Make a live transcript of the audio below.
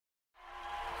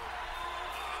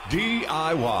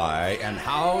DIY and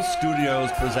House Studios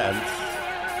presents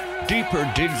Deeper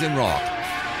Digs in Rock,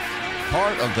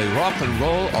 part of the Rock and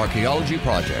Roll Archaeology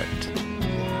Project.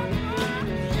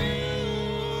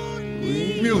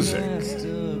 Music,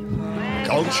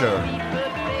 culture,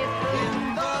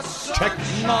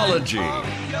 technology,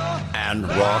 and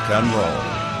rock and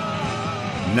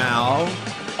roll. Now,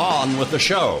 on with the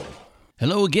show.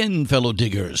 Hello again, fellow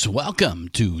diggers. Welcome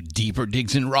to Deeper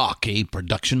Digs in Rock, a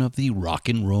production of the Rock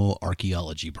and Roll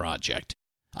Archaeology Project.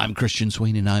 I'm Christian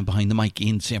Swain, and I'm behind the mic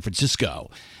in San Francisco.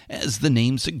 As the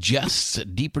name suggests,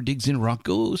 Deeper Digs in Rock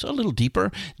goes a little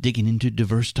deeper, digging into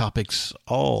diverse topics,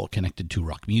 all connected to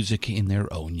rock music in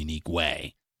their own unique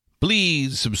way.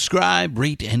 Please subscribe,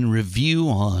 rate, and review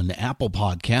on Apple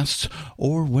Podcasts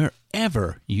or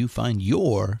wherever you find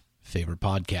your favorite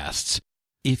podcasts.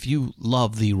 If you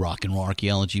love the Rock and Roll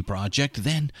Archaeology Project,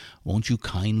 then won't you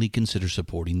kindly consider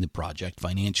supporting the project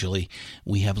financially?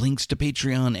 We have links to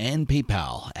Patreon and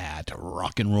PayPal at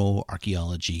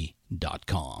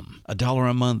rockandrollarchaeology.com. $1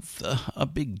 a month, a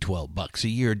big $12 a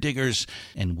year, diggers,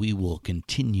 and we will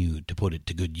continue to put it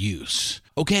to good use.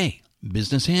 Okay,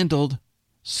 business handled.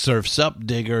 Surf's up,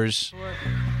 diggers.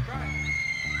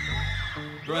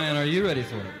 Brian, are you ready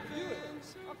for it?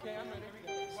 Okay, I'm ready.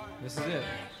 Here we go. This is it.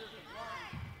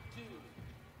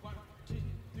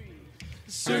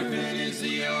 Surfing is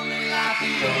the only life, the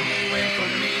only way for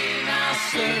me. Now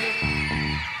surf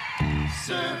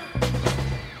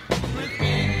with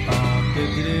me. I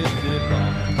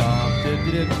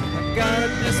got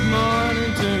up this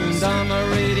morning, turned on my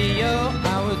radio.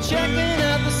 I was checking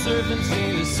out the surfing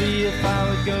scene to see if I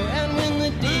would go. And when the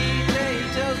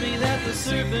DJ tells me that the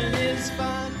surfing is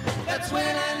fun, that's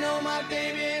when I know my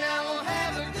baby and I will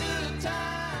have a good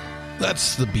time.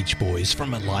 That's the Beach Boys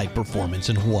from a live performance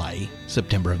in Hawaii,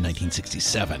 September of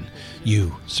 1967.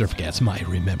 You surf cats might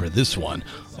remember this one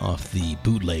off the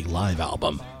bootleg live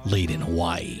album, Late in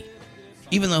Hawaii.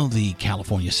 Even though the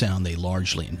California sound they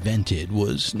largely invented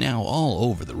was now all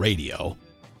over the radio,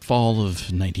 fall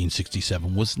of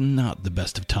 1967 was not the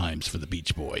best of times for the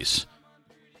Beach Boys.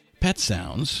 Pet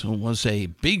Sounds was a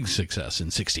big success in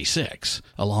 '66.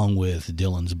 Along with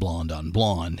Dylan's Blonde on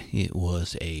Blonde, it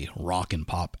was a rock and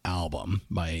pop album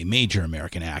by a major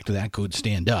American act that could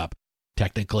stand up,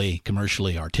 technically,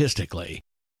 commercially, artistically,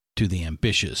 to the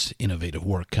ambitious, innovative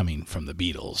work coming from the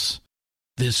Beatles.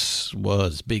 This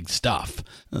was big stuff.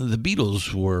 The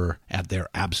Beatles were at their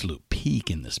absolute peak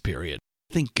in this period.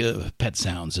 Think of Pet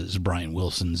Sounds as Brian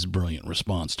Wilson's brilliant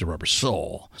response to Rubber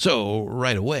Soul. So,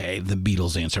 right away, the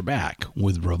Beatles answer back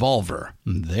with Revolver,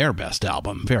 their best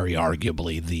album, very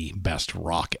arguably the best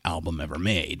rock album ever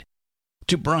made.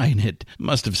 To Brian, it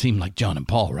must have seemed like John and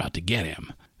Paul were out to get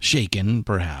him. Shaken,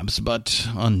 perhaps, but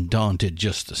undaunted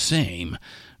just the same,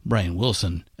 Brian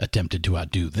Wilson attempted to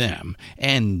outdo them,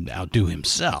 and outdo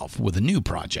himself with a new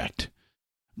project.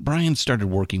 Brian started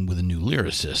working with a new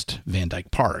lyricist, Van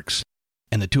Dyke Parks,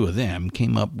 and the two of them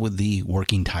came up with the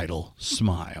working title,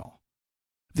 Smile.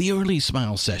 The early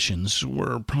Smile sessions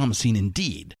were promising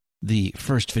indeed. The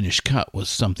first finished cut was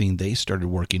something they started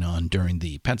working on during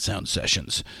the Pet Sounds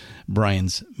sessions.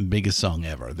 Brian's biggest song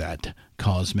ever, that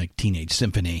cosmic teenage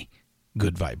symphony,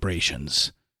 Good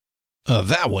Vibrations.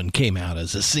 That one came out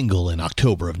as a single in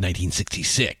October of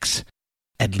 1966.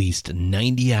 At least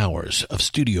 90 hours of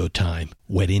studio time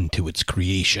went into its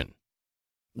creation.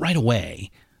 Right away,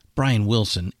 Brian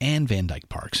Wilson and Van Dyke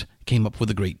Parks came up with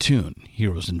a great tune,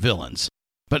 Heroes and Villains.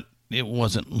 But it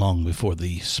wasn't long before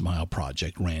the Smile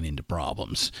project ran into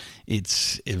problems.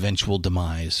 Its eventual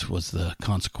demise was the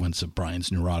consequence of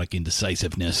Brian's neurotic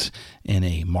indecisiveness and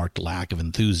a marked lack of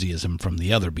enthusiasm from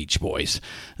the other Beach Boys.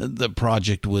 The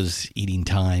project was eating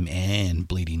time and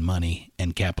bleeding money,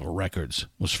 and Capitol Records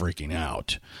was freaking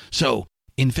out. So,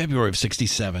 in February of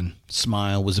 '67,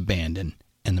 Smile was abandoned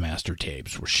and the master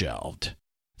tapes were shelved.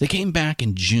 They came back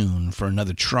in June for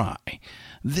another try,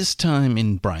 this time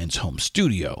in Brian's home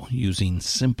studio, using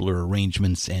simpler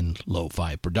arrangements and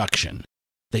lo-fi production.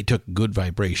 They took Good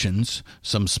Vibrations,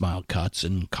 some Smile cuts,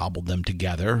 and cobbled them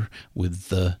together with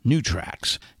the new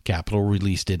tracks. Capitol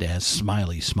released it as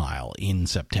Smiley Smile in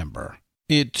September.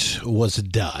 It was a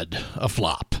dud, a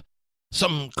flop.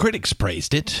 Some critics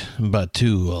praised it, but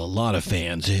to a lot of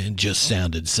fans it just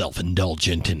sounded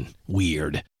self-indulgent and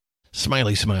weird.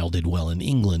 Smiley Smile did well in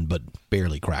England, but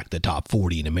barely cracked the top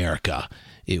 40 in America.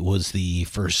 It was the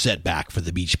first setback for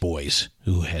the Beach Boys,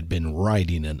 who had been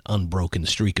riding an unbroken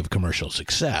streak of commercial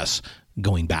success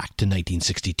going back to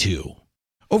 1962.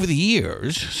 Over the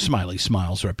years, Smiley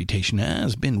Smile's reputation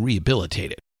has been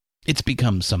rehabilitated. It's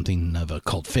become something of a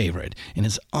cult favorite and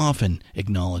is often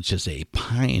acknowledged as a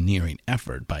pioneering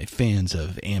effort by fans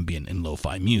of ambient and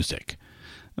lo-fi music.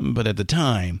 But at the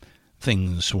time,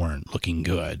 things weren't looking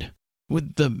good.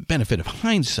 With the benefit of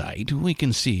hindsight, we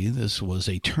can see this was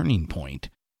a turning point.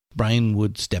 Brian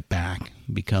would step back,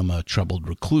 become a troubled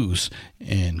recluse,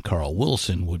 and Carl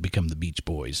Wilson would become the Beach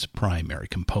Boys' primary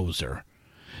composer.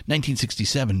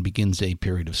 1967 begins a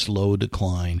period of slow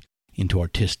decline into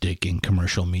artistic and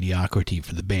commercial mediocrity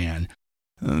for the band.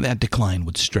 That decline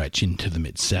would stretch into the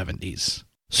mid-70s.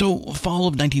 So, fall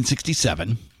of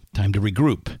 1967, time to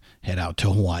regroup, head out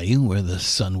to Hawaii where the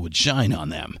sun would shine on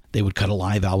them. They would cut a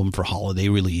live album for holiday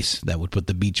release that would put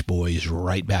the Beach Boys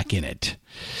right back in it.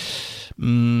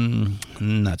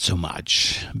 Not so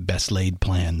much. Best laid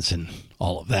plans and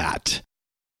all of that.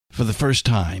 For the first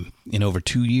time in over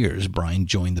 2 years, Brian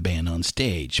joined the band on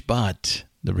stage, but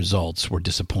the results were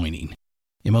disappointing.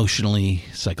 Emotionally,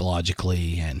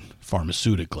 psychologically, and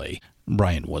pharmaceutically,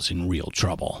 Brian was in real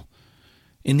trouble.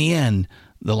 In the end,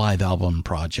 the live album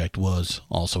project was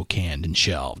also canned and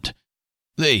shelved.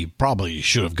 They probably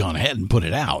should have gone ahead and put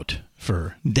it out.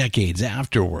 For decades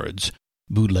afterwards,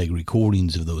 bootleg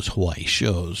recordings of those Hawaii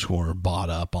shows were bought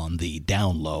up on the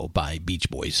down low by Beach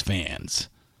Boys fans.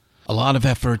 A lot of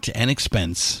effort and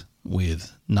expense,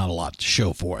 with not a lot to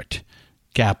show for it.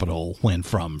 Capitol went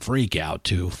from freak out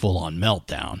to full-on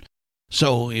meltdown.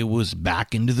 So it was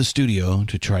back into the studio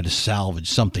to try to salvage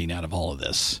something out of all of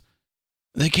this.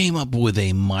 They came up with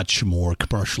a much more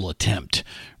commercial attempt,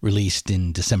 released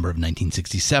in December of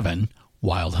 1967,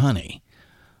 Wild Honey.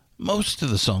 Most of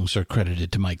the songs are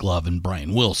credited to Mike Love and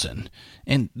Brian Wilson,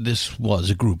 and this was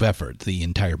a group effort, the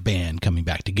entire band coming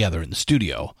back together in the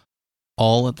studio,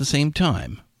 all at the same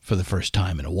time, for the first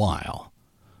time in a while.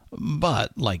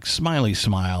 But, like Smiley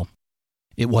Smile,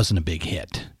 it wasn't a big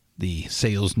hit. The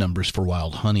sales numbers for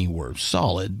Wild Honey were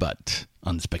solid, but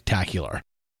unspectacular.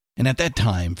 And at that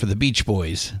time, for the Beach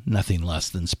Boys, nothing less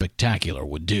than spectacular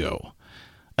would do.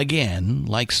 Again,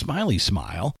 like Smiley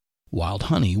Smile, Wild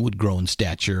Honey would grow in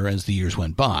stature as the years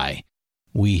went by.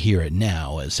 We hear it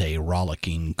now as a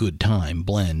rollicking, good-time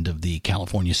blend of the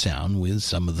California sound with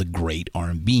some of the great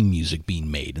R&B music being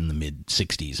made in the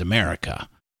mid-'60s America.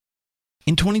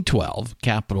 In 2012,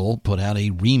 Capitol put out a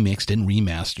remixed and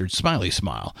remastered Smiley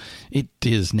Smile. It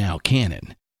is now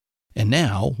canon. And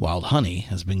now, Wild Honey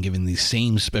has been given the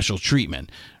same special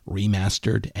treatment,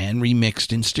 remastered and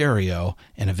remixed in stereo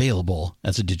and available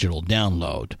as a digital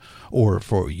download, or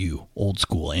for you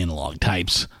old-school analog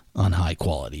types, on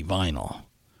high-quality vinyl.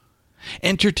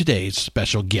 Enter today's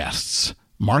special guests,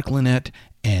 Mark Lynette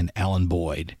and Alan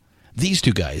Boyd. These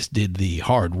two guys did the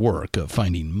hard work of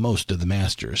finding most of the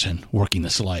masters and working the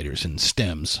sliders and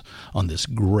stems on this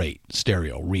great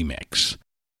stereo remix.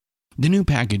 The new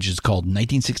package is called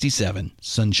 1967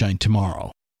 Sunshine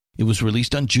Tomorrow. It was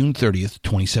released on June 30th,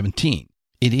 2017.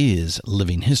 It is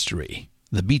living history,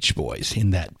 the Beach Boys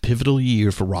in that pivotal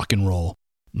year for rock and roll,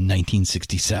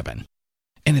 1967.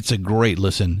 And it's a great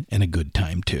listen and a good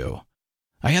time too.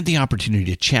 I had the opportunity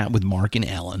to chat with Mark and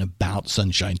Alan about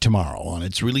Sunshine Tomorrow on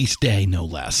its release day, no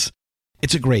less.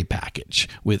 It's a great package,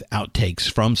 with outtakes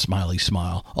from Smiley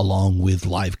Smile, along with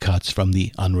live cuts from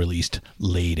the unreleased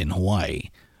Laid in Hawaii.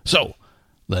 So,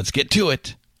 let's get to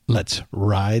it. Let's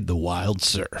ride the wild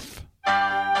surf.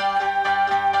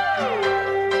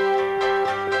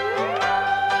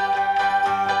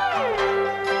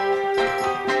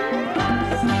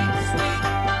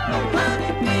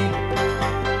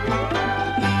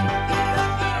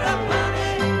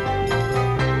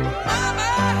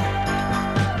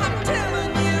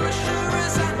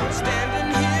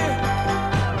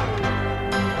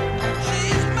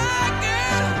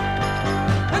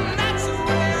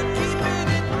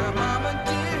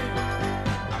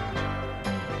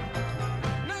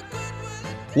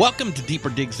 Welcome to Deeper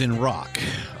Digs in Rock.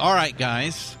 All right,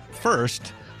 guys.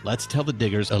 First, let's tell the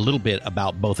diggers a little bit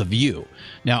about both of you.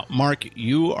 Now, Mark,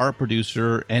 you are a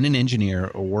producer and an engineer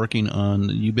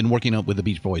you've been working up with the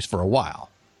Beach Boys for a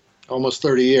while. Almost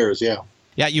 30 years, yeah.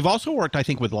 Yeah, you've also worked, I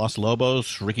think, with Los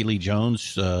Lobos, Ricky Lee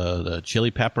Jones, the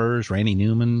Chili Peppers, Randy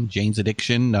Newman, Jane's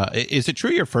Addiction. Is it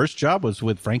true your first job was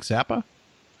with Frank Zappa?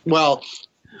 Well,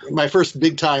 my first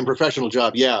big-time professional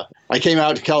job, yeah. I came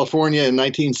out to California in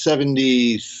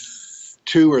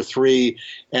 1972 or 3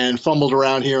 and fumbled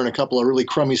around here in a couple of really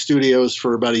crummy studios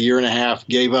for about a year and a half,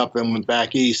 gave up and went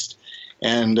back east.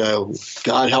 And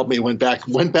God help me, went back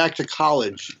to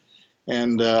college.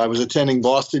 And I was attending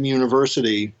Boston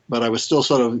University, but I was still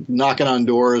sort of knocking on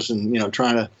doors and,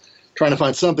 trying to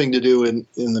find something to do in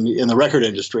the record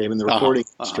industry, in the recording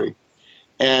industry.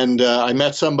 And I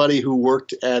met somebody who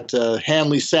worked at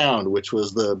Hanley Sound, which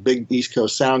was the big East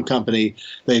Coast sound company.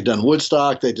 They'd done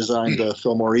Woodstock. They designed the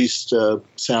Fillmore East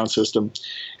sound system.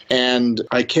 And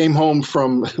I came home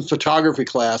from photography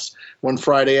class one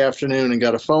Friday afternoon and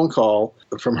got a phone call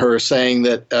from her saying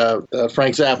that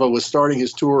Frank Zappa was starting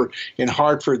his tour in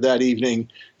Hartford that evening.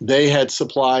 They had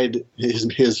supplied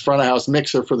his front-of-house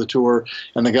mixer for the tour,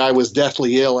 and the guy was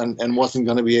deathly ill and wasn't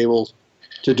going to be able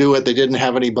to do it. They didn't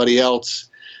have anybody else.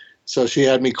 So she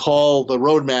had me call the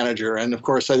road manager, and of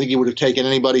course I think he would have taken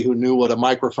anybody who knew what a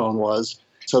microphone was.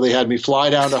 So they had me fly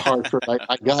down to Hartford.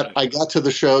 I got to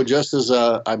the show just as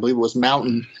I believe it was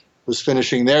Mountain was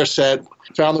finishing their set.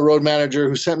 Found the road manager,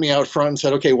 who sent me out front and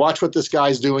said, "Okay, watch what this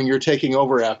guy's doing. You're taking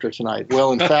over after tonight."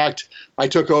 Well, in fact, I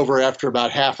took over after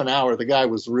about half an hour. The guy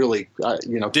was really,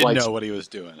 didn't know what he was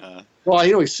doing, huh? Well,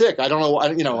 he's sick. I don't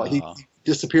know. He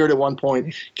disappeared at one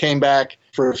point, came back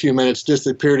for a few minutes,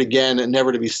 disappeared again, and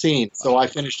never to be seen. So I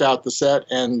finished out the set,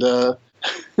 and the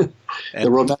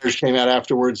road manager came out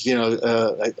afterwards.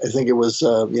 I think it was said,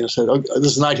 "Oh,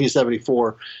 this is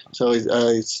 1974." So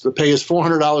the pay is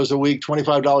 $400 a week,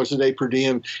 $25 a day per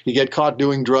diem. You get caught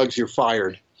doing drugs, you're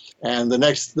fired. And the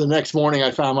next morning,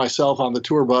 I found myself on the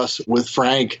tour bus with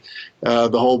Frank, the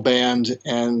whole band,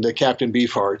 and Captain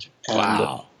Beefheart. And,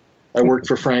 wow! I worked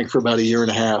for Frank for about a year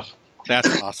and a half.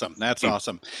 That's awesome. That's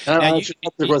awesome.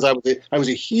 Because I was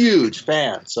a huge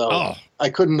fan, so I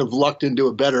couldn't have lucked into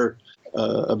a better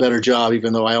job,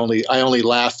 even though I only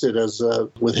lasted as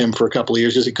with him for a couple of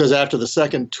years, just because after the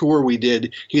second tour we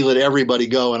did, he let everybody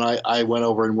go, and I went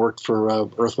over and worked for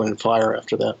Earth, Wind & Fire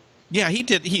after that. Yeah, he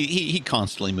did. He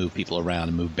constantly moved people around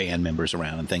and moved band members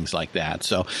around and things like that.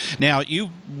 So now you've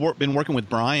been working with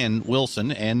Brian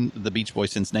Wilson and the Beach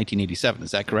Boys since 1987.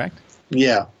 Is that correct?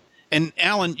 Yeah. And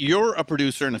Alan, you're a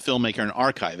producer and a filmmaker and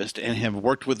archivist and have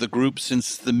worked with the group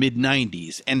since the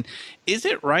mid-'90s. And is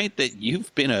it right that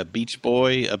you've been a Beach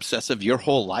Boy obsessive your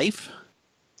whole life?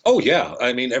 Oh, yeah.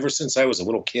 I mean, ever since I was a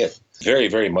little kid. Very,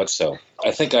 very much so.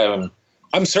 I think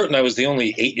I'm certain I was the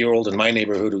only 8-year-old in my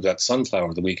neighborhood who got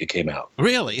Sunflower the week it came out.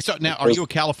 Really? So now, are you a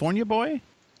California boy?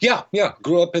 Yeah.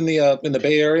 Grew up in the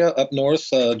Bay Area, up north,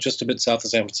 just a bit south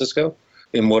of San Francisco,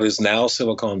 in what is now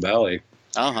Silicon Valley.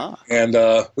 Uh-huh. And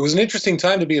it was an interesting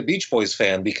time to be a Beach Boys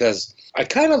fan because I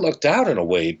kind of lucked out in a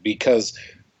way because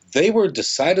they were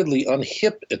decidedly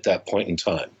unhip at that point in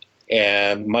time.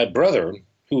 And my brother,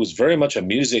 who was very much a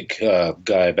music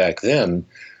guy back then,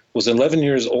 was 11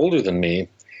 years older than me,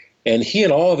 and he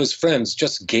and all of his friends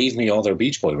just gave me all their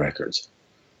Beach Boy records.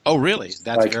 Oh, really?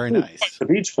 That's very nice. The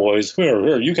Beach Boys,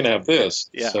 here, you can have this.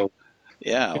 Yeah. So,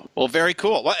 yeah. Well, very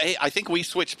cool. Well, hey, I think we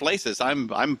switched places.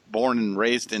 I'm born and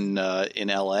raised in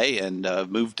L.A. and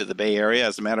moved to the Bay Area.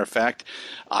 As a matter of fact,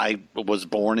 I was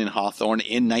born in Hawthorne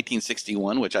in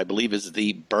 1961, which I believe is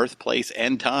the birthplace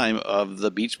and time of the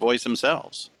Beach Boys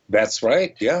themselves. That's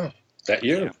right. Yeah. That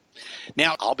year. Yeah.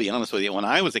 Now, I'll be honest with you. When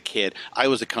I was a kid, I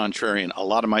was a contrarian. A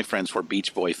lot of my friends were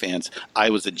Beach Boy fans.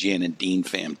 I was a Jan and Dean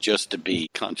fan, just to be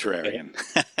contrarian.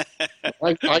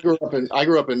 I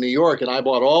grew up in New York, and I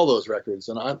bought all those records.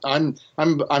 And I'm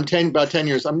 10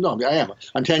 years.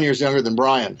 I'm 10 years younger than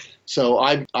Brian. So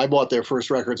I bought their first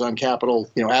records on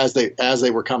Capitol, as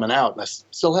they were coming out, and I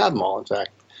still have them all, in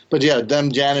fact. But yeah,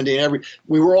 them, Jan and Dean,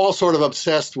 we were all sort of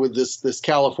obsessed with this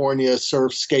California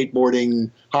surf,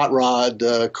 skateboarding, hot rod,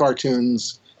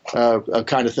 cartoons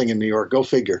kind of thing in New York. Go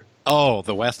figure. Oh,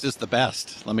 the West is the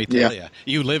best. Let me tell you.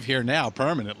 You live here now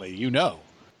permanently.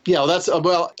 Yeah,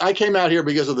 well, I came out here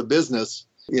because of the business.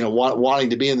 Wanting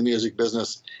to be in the music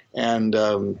business, and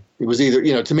it was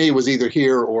either to me it was either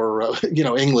here or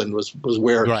England was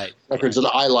where records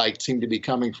that I liked seemed to be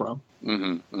coming from.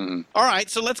 Mm-hmm, mm-hmm. All right,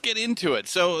 so let's get into it.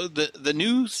 So the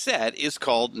new set is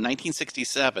called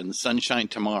 1967 Sunshine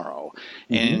Tomorrow,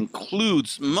 and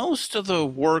includes most of the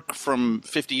work from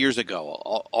 50 years ago,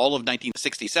 all of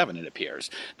 1967, it appears,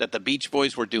 that the Beach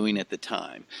Boys were doing at the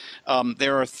time.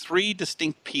 There are 3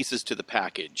 distinct pieces to the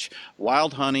package: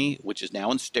 Wild Honey, which is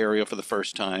now in stereo for the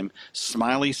first time,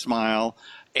 Smiley Smile,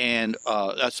 and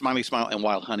Smiley Smile and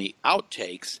Wild Honey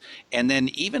outtakes, and then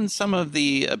even some of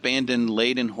the abandoned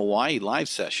Laid in Hawaii live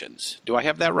sessions. Do I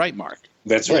have that right, Mark?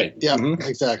 That's right. Yeah,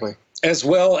 exactly. As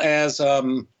well as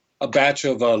a batch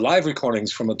of live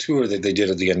recordings from a tour that they did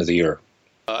at the end of the year.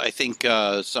 I think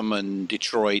some in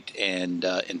Detroit and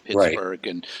in Pittsburgh,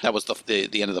 and that was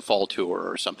the end of the fall tour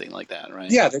or something like that,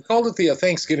 right? Yeah, they called it the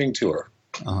Thanksgiving tour.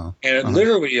 And it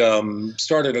literally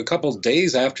started a couple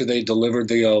days after they delivered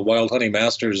the Wild Honey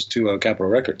Masters to Capitol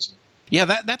Records. Yeah,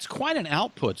 that's quite an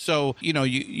output. So,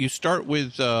 you start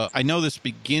with, I know this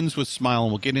begins with Smile,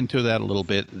 and we'll get into that a little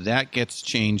bit. That gets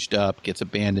changed up, gets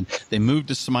abandoned. They move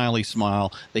to Smiley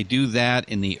Smile. They do that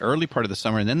in the early part of the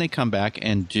summer, and then they come back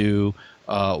and do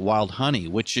Wild Honey,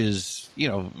 which is,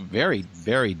 very,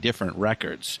 very different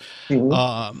records.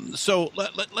 Mm-hmm. So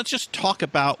let's just talk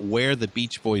about where the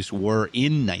Beach Boys were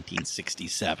in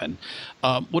 1967.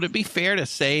 Would it be fair to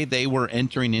say they were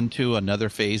entering into another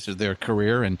phase of their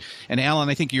career? And Alan,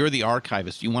 I think you're the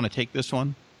archivist. You want to take this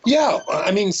one? Yeah,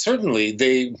 I mean, certainly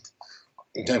they've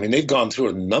gone through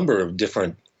a number of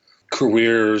different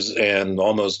careers and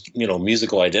almost,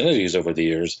 musical identities over the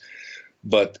years.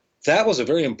 But that was a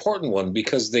very important one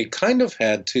because they kind of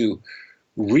had to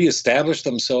reestablish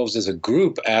themselves as a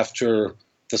group after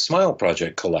the Smile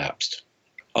Project collapsed.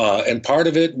 And part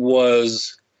of it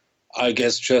was, I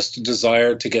guess, just a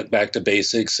desire to get back to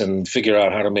basics and figure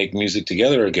out how to make music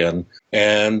together again.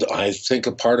 And I think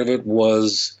a part of it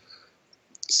was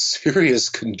serious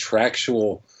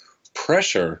contractual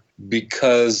pressure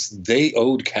because they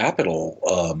owed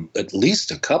Capitol at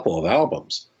least a couple of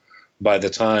albums by the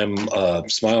time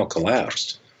Smile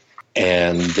collapsed.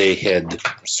 And they had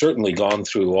certainly gone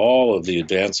through all of the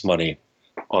advance money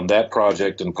on that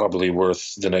project and probably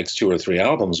worth the next 2 or 3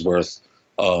 albums worth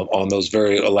on those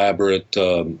very elaborate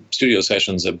studio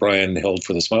sessions that Brian held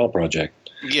for the Smile Project.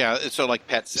 Yeah, so like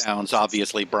Pet Sounds,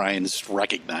 obviously Brian's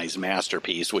recognized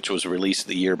masterpiece, which was released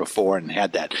the year before and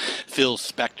had that Phil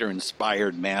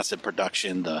Spector-inspired massive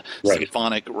production, the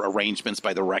symphonic arrangements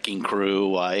by the Wrecking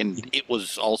Crew, and it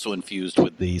was also infused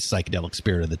with the psychedelic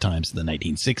spirit of the times of the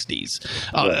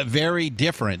 1960s. Very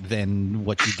different than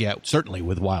what you get, certainly,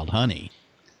 with Wild Honey.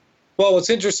 Well,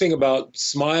 what's interesting about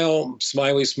Smile,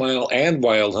 Smiley Smile, and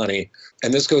Wild Honey,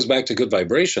 and this goes back to Good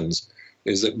Vibrations,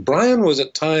 is that Brian was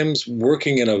at times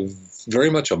working in a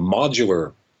very much a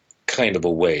modular kind of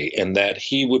a way, in that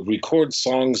he would record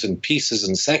songs in pieces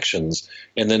and sections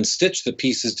and then stitch the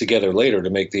pieces together later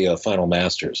to make the final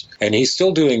masters. And he's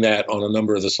still doing that on a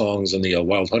number of the songs in the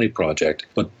Wild Honey project.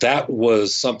 But that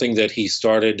was something that he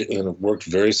started and worked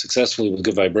very successfully with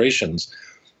Good Vibrations.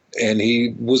 And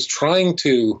he was trying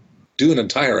to do an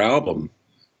entire album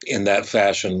in that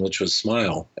fashion, which was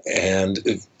Smile. And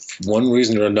if one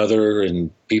reason or another,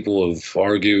 and people have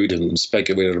argued and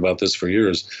speculated about this for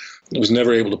years, was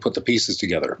never able to put the pieces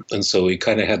together. And so he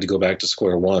kind of had to go back to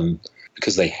square one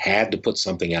because they had to put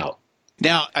something out.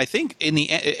 Now, I think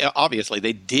obviously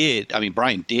they did. I mean,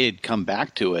 Brian did come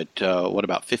back to it,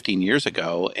 about 15 years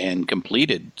ago and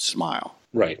completed Smile.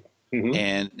 Right. Mm-hmm.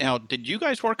 And now, did you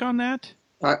guys work on that?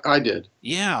 I did.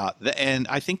 Yeah, and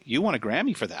I think you won a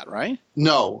Grammy for that, right?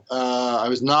 No, I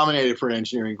was nominated for an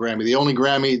engineering Grammy. The only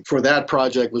Grammy for that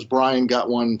project was Brian got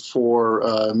one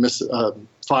for Miss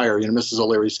Fire, Mrs.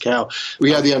 O'Leary's Cow.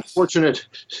 We had the unfortunate,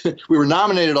 we were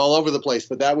nominated all over the place,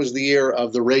 but that was the year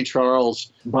of the Ray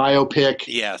Charles biopic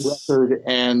record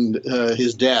and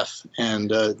his death,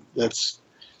 and that's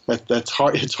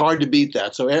hard. It's hard to beat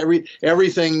that. So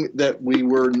everything that we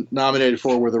were nominated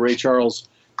for, where the Ray Charles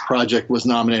project was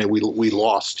nominated, we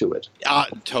lost to it.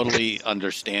 Totally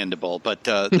understandable. But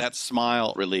that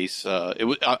Smile release,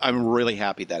 I'm really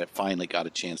happy that it finally got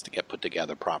a chance to get put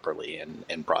together properly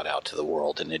and brought out to the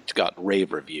world, and it got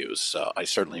rave reviews. So I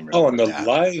certainly remember. And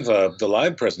the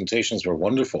live presentations were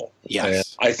wonderful.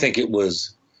 Yes, and I think it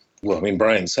was. Well, I mean,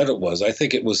 Brian said it was. I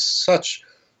think it was such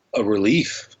a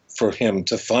relief for him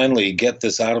to finally get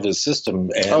this out of his system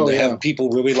and have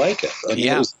people really like it. I mean,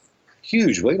 it was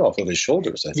huge weight off of his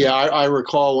shoulders, I think. Yeah, I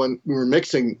recall when we were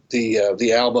mixing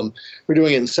the album, we're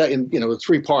doing it in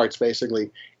 3 parts basically,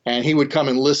 and he would come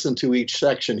and listen to each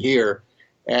section here.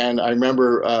 And I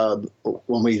remember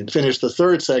when we finished the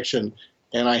 3rd section,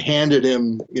 and I handed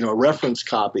him a reference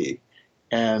copy,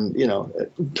 and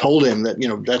told him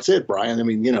that that's it, Brian. I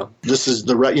mean, this is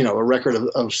a record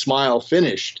of Smile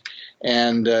finished,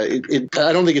 and I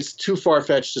don't think it's too far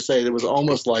fetched to say that it was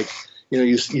almost like.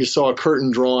 You saw a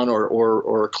curtain drawn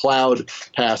or a cloud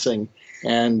passing,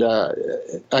 and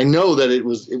I know that it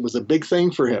was a big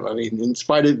thing for him. I mean, in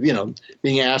spite of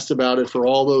being asked about it for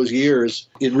all those years,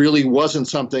 it really wasn't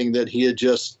something that he had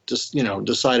just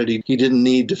decided he didn't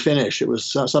need to finish. It was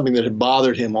something that had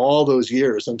bothered him all those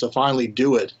years, and to finally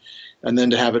do it, and then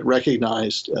to have it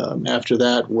recognized after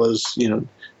that was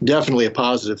definitely a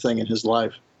positive thing in his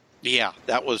life. Yeah,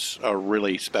 that was a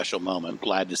really special moment.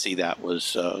 Glad to see that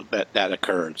was that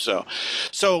occurred. So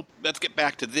let's get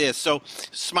back to this. So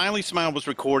Smiley Smile was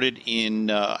recorded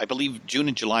in I believe June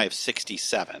and July of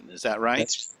 '67. Is that right?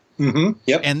 Mm-hmm.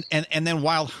 Yep. And then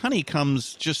Wild Honey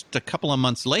comes just a couple of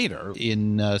months later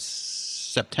in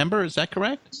September. Is that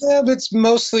correct? Yeah, but it's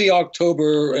mostly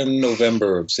October and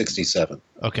November of '67.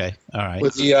 Okay, all right.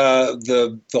 With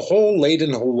the whole Late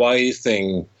in Hawaii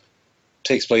thing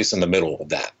takes place in the middle of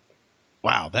that.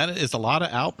 Wow, that is a lot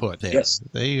of output there. Yes.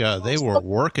 They were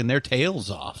working their tails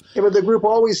off. Yeah, but the group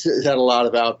always had a lot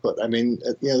of output. I mean,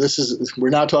 we're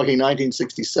now talking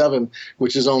 1967,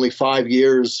 which is only 5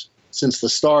 years since the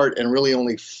start, and really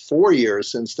only 4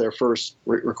 years since their first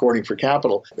recording for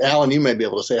Capitol. Alan, you may be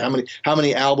able to say how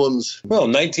many albums. Well,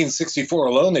 1964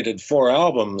 alone, they did 4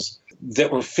 albums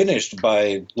that were finished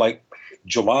by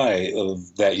July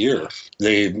of that year.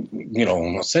 They,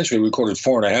 essentially recorded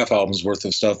 4.5 albums worth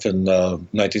of stuff in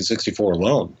 1964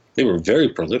 alone. They were very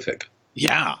prolific.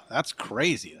 Yeah, that's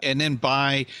crazy. And then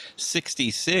by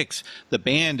 66, the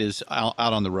band is out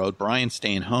on the road. Brian's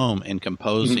staying home and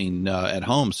composing at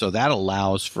home. So that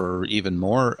allows for even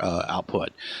more output.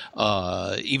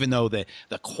 Even though the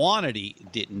quantity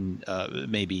didn't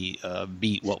maybe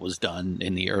beat what was done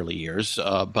in the early years,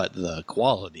 but the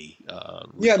quality.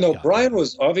 Brian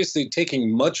was obviously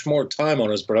taking much more time on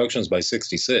his productions by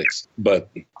 66. But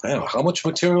I don't know, how much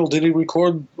material did he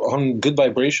record on Good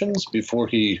Vibrations before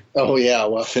he... Oh, yeah,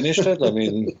 well, finished it? I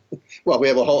mean, well, we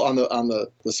have a whole on the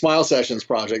Smile Sessions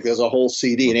project. There's a whole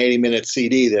CD, an 80-minute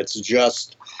CD that's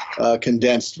just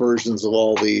condensed versions of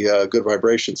all the Good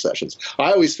Vibration sessions.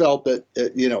 I always felt that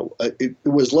it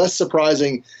was less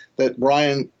surprising that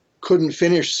Brian couldn't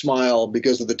finish Smile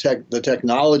because of the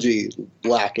technology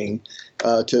lacking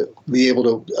to be able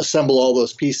to assemble all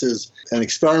those pieces and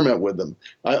experiment with them.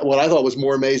 What I thought was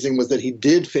more amazing was that he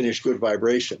did finish Good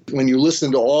Vibration. When you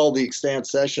listen to all the extant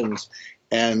sessions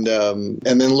and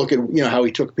then look at how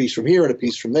he took a piece from here and a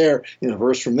piece from there, a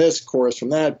verse from this, chorus from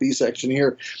that, B section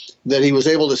here, that he was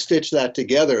able to stitch that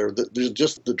together.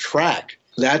 Just the track.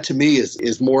 That to me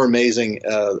is more amazing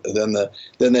than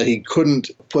that he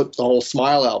couldn't put the whole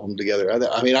Smile album together.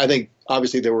 I mean, I think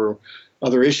obviously there were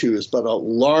other issues, but a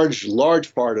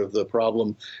large part of the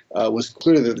problem was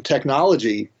clearly that the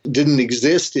technology didn't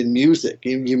exist in music.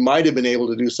 You might have been able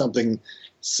to do something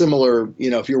similar,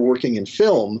 if you're working in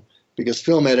film, because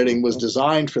film editing was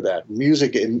designed for that.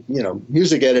 Music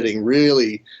editing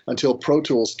really, until Pro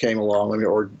Tools came along,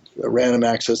 or random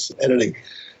access editing,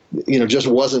 just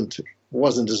wasn't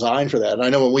designed for that. And I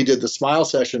know when we did the Smile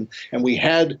session, and we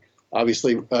had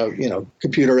obviously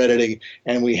computer editing,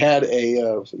 and we had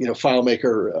a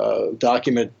FileMaker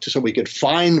document so we could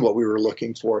find what we were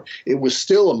looking for, it was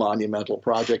still a monumental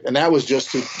project, and that was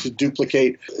just to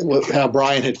duplicate how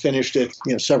Brian had finished it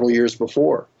several years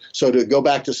before. So to go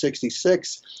back to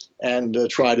 66 and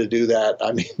try to do that,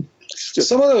 I mean,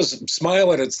 some of those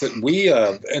Smile edits that we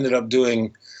ended up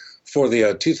doing for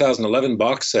the 2011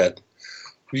 box set,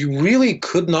 you really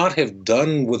could not have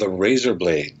done with a razor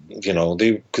blade,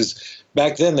 because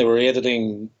back then they were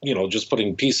editing, just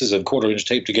putting pieces of 1/4-inch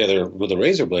tape together with a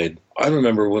razor blade. I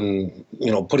remember when,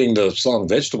 putting the song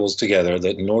Vegetables together,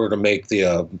 that in order to make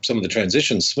some of the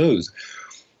transitions smooth,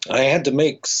 I had to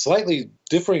make slightly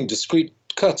differing discrete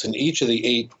cuts in each of the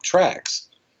 8 tracks.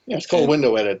 Yeah, it's called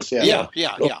window edits. Yeah.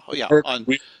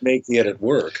 We make the edit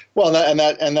work. Well, and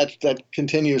that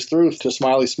continues through to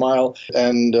Smiley Smile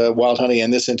and Wild Honey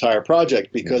and this entire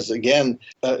project, because again,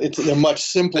 they're much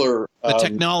simpler. The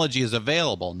technology is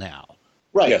available now.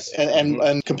 Right. Yes.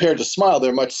 And compared to Smile,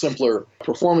 they're much simpler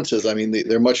performances. I mean,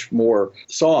 they're much more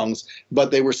songs,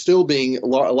 but they were still a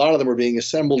lot of them were being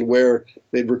assembled where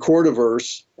they'd record a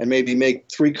verse and maybe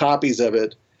make 3 copies of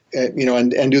it,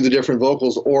 and do the different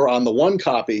vocals, or on the one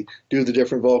copy, do the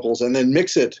different vocals, and then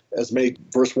mix it as many,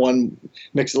 verse 1,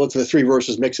 mix it, let's say 3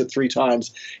 verses, mix it 3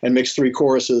 times, and mix 3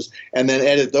 choruses, and then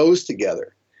edit those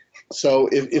together. So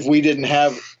if we didn't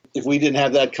have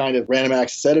that kind of random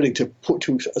access editing to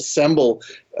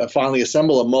finally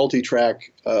assemble a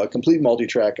multi-track, complete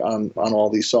multi-track on all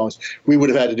these songs, we would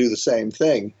have had to do the same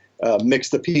thing,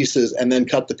 mix the pieces, and then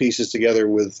cut the pieces together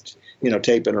with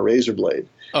tape and a razor blade.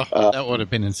 Oh, that would have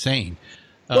been insane.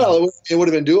 Well, it would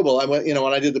have been doable.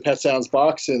 When I did the Pet Sounds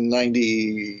box in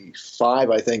 '95,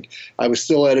 I think I was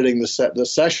still editing the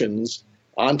sessions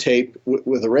on tape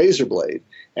with a razor blade.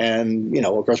 And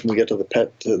of course, when we get to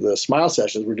the Smile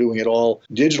sessions, we're doing it all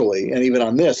digitally, and even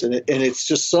on this, and it's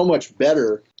just so much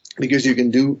better because you can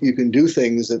do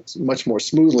things that's much more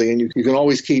smoothly, and you can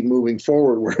always keep moving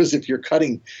forward. Whereas if you're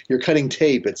cutting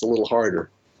tape, it's a little harder.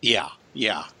 Yeah.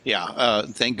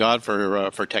 Thank God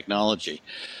for technology.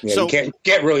 Yeah, so you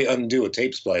can't really undo a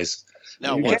tape splice.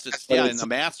 No, You once can, it's but in the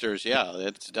Masters,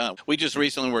 it's done. We just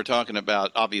recently were talking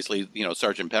about, obviously,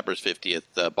 Sgt. Pepper's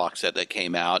 50th box set that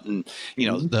came out, and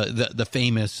the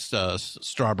famous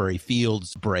Strawberry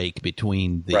Fields break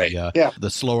between the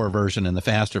slower version and the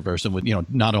faster version with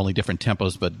not only different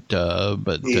tempos but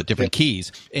different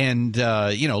keys. And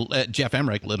Jeff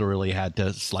Emmerich literally had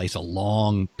to slice a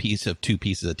long piece of 2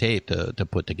 pieces of tape to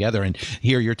put together. And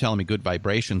here you're telling me Good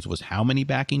Vibrations was how many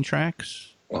backing tracks?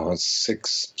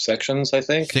 6 sections, I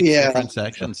think. 6 different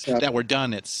sections that were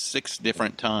done at 6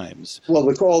 different times. Well,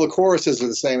 all the choruses are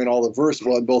the same, and all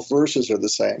the both verses are the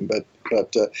same.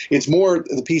 But it's more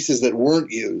the pieces that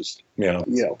weren't used. Yeah.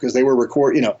 Because they were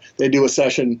they do a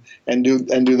session and do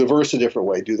the verse a different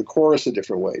way, do the chorus a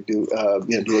different way, do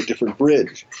a different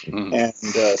bridge, and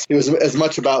it was as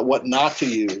much about what not to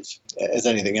use as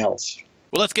anything else.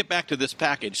 Well, let's get back to this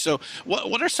package. So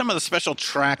what are some of the special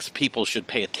tracks people should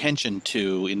pay attention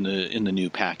to in the new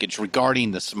package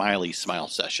regarding the Smiley Smile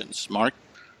sessions? Mark?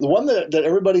 The one that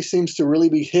everybody seems to really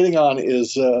be hitting on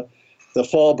is the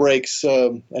Fall Breaks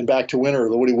and Back to Winter,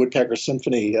 the Woody Woodpecker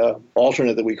Symphony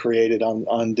alternate that we created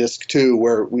on disc 2,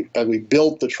 where we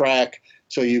built the track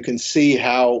so you can see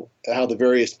how the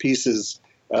various pieces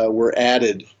were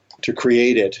added to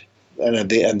create it. And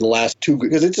the last 2,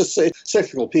 because it's a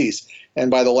cyclical piece. And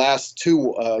by the last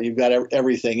 2, you've got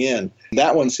everything in.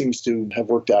 That one seems to have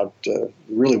worked out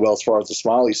really well as far as the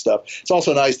Smiley stuff. It's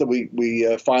also nice that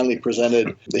we finally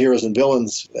presented the Heroes and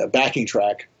Villains backing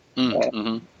track.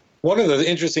 One of the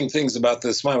interesting things about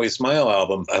the Smiley Smile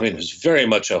album, it was very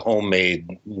much a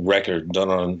homemade record done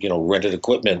on rented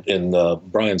equipment in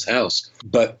Brian's house.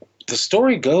 But the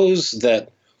story goes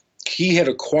that he had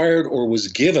acquired or was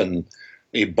given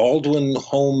a Baldwin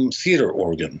home theater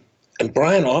organ. And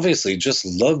Brian obviously just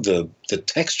loved the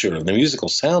texture and the musical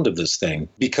sound of this thing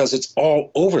because it's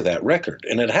all over that record.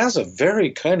 And it has a very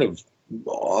kind of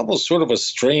almost sort of a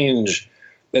strange,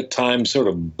 at times sort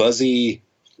of buzzy,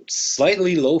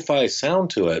 slightly lo-fi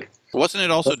sound to it. Wasn't it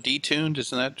also detuned?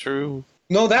 Isn't that true?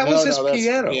 No, that was his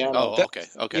piano. Oh, okay.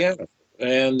 Piano.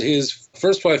 And his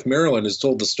first wife, Marilyn, has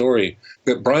told the story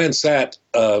that Brian sat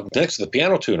next to the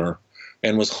piano tuner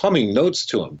and was humming notes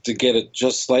to him to get it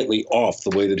just slightly off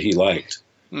the way that he liked.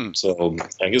 So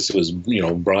I guess it was,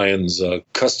 Brian's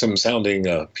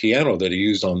custom-sounding piano that he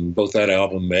used on both that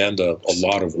album and a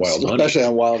lot of Wild Honey. Especially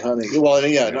on Wild Honey. Well,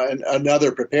 and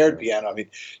another prepared piano.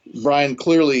 Brian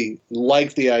clearly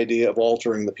liked the idea of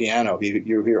altering the piano.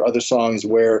 You hear other songs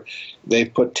where they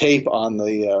put tape on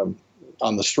the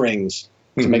strings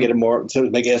to make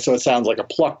it so it sounds like a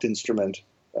plucked instrument.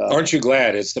 Aren't you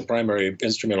glad it's the primary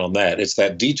instrument on that? It's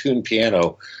that detuned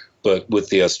piano, but with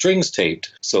the strings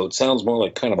taped, so it sounds more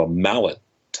like kind of a mallet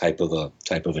type of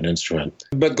an instrument.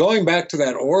 But going back to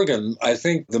that organ, I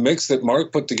think the mix that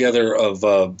Mark put together of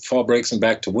Fall Breaks and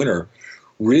Back to Winter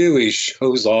really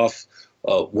shows off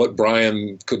what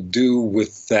Brian could do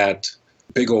with that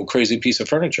big old crazy piece of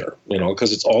furniture,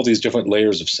 because it's all these different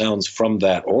layers of sounds from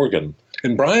that organ.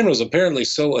 And Brian was apparently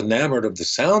so enamored of the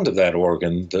sound of that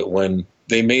organ that when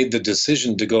they made the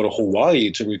decision to go to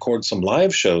Hawaii to record some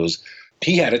live shows,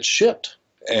 he had it shipped.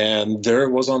 And there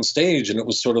it was on stage, and it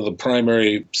was sort of the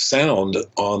primary sound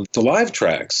on the live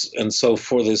tracks. And so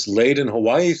for this Laid in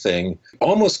Hawaii thing,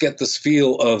 almost get this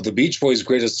feel of the Beach Boys'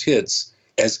 greatest hits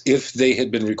as if they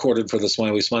had been recorded for the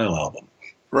Smiley Smile album.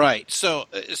 Right. So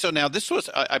now this was,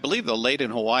 I believe, the Laid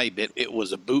in Hawaii bit. It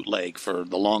was a bootleg for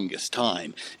the longest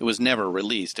time. It was never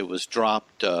released. It was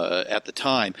dropped at the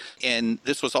time. And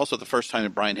this was also the first time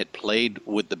that Brian had played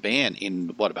with the band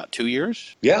in, about 2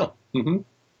 years? Yeah. Mm-hmm.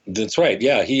 That's right.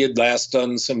 Yeah, he had last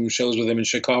done some shows with him in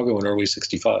Chicago in early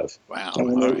 '65. Wow.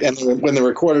 And when they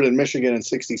recorded in Michigan in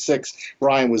 '66,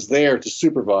 Brian was there to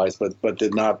supervise, but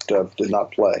did not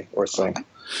play or sing.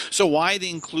 So why the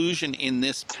inclusion in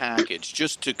this package?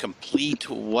 Just to complete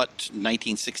what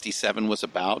 1967 was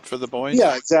about for the boys?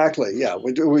 Yeah, exactly. Yeah,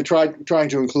 we trying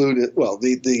to include it. Well,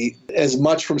 the as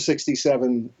much from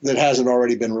 '67 that hasn't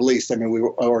already been released. We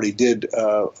already did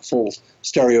a full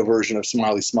stereo version of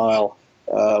Smiley Smile.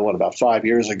 About 5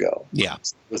 years ago? Yeah,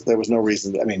 there was no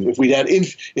reason. If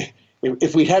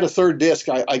we'd had a third disc,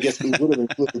 I guess we would have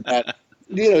included that.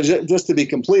 Just to be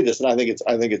completist, and I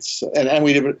think it's, and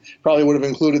we probably would have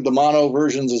included the mono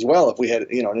versions as well if we had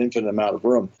an infinite amount of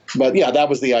room. But yeah, that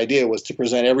was the idea, was to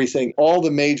present everything, all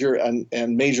the major and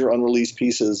major unreleased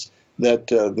pieces that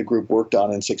the group worked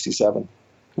on in '67.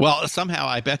 Well, somehow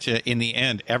I bet you in the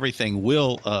end everything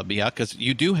will be out because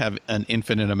you do have an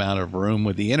infinite amount of room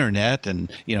with the internet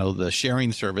and the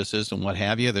sharing services and what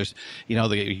have you. There's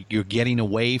you're getting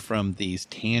away from these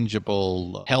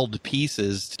tangible held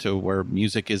pieces to where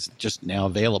music is just now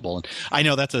available. And I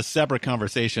know that's a separate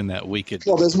conversation that we could.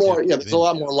 Well, there's more. Yeah, there's a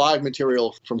lot more live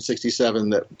material from '67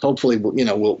 that hopefully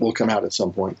will come out at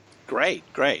some point. Great.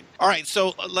 All right,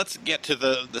 so let's get to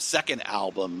the second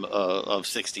album of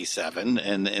 '67,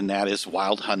 and that is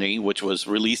Wild Honey, which was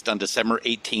released on December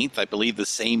 18th, I believe the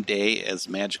same day as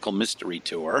Magical Mystery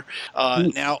Tour.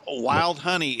 Now, Wild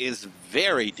Honey is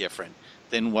very different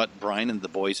than what Brian and the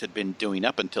boys had been doing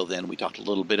up until then. We talked a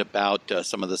little bit about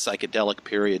some of the psychedelic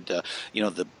period,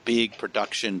 the big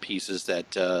production pieces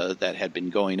that had been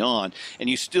going on, and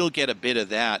you still get a bit of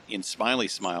that in Smiley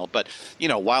Smile. But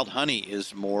Wild Honey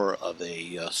is more of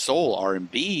a soul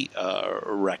R&B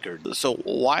record. So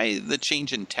why the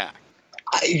change in tack?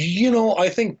 I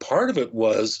think part of it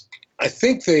was, I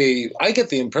get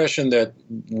the impression that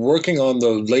working on the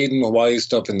Late in Hawaii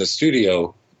stuff in the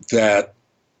studio, that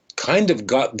kind of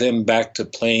got them back to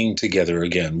playing together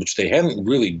again, which they hadn't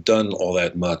really done all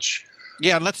that much.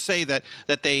 Yeah, let's say that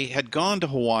they had gone to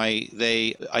Hawaii.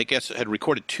 They, I guess, had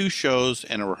recorded 2 shows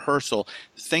and a rehearsal.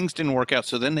 Things didn't work out,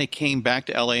 so then they came back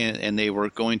to L.A. and they were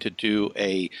going to do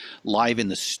a live in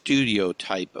the studio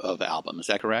type of album. Is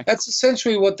that correct? That's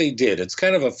essentially what they did. It's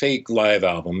kind of a fake live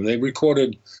album. They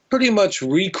pretty much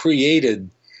recreated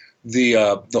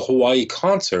the Hawaii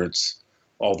concerts.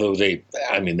 Although they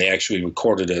actually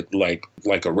recorded it like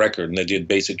a record, and they did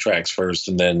basic tracks first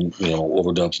and then,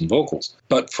 overdubs and vocals.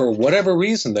 But for whatever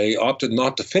reason, they opted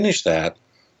not to finish that.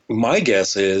 My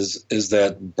guess is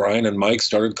that Brian and Mike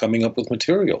started coming up with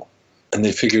material, and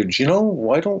they figured,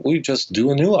 why don't we just do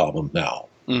a new album now?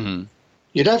 Mm-hmm.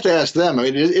 You'd have to ask them. I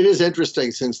mean, it is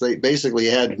interesting since they basically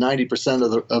had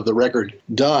 90% of the record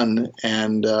done,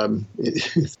 and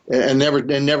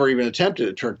never even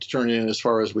attempted to turn it in, as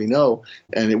far as we know.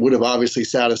 And it would have obviously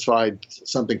satisfied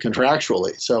something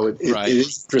contractually. So it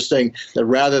is interesting that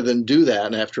rather than do that,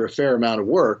 and after a fair amount of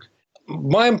work,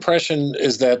 my impression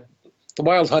is that the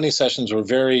Wild Honey sessions were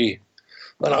very.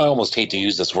 And I almost hate to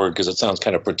use this word because it sounds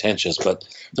kind of pretentious, but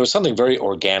there was something very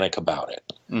organic about it.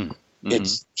 Mm. Mm-hmm.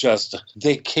 It's just,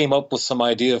 they came up with some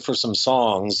idea for some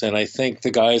songs, and I think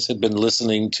the guys had been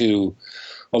listening to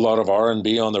a lot of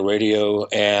R&B on the radio,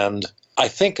 and I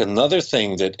think another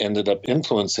thing that ended up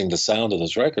influencing the sound of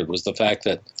this record was the fact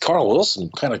that Carl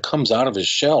Wilson kind of comes out of his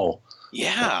shell.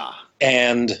 Yeah.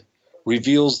 And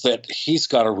reveals that he's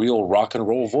got a real rock and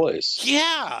roll voice.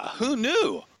 Yeah, who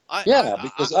knew?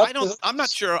 Because I'm not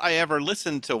sure I ever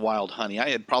listened to Wild Honey. I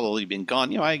had probably been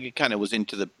gone. I kind of was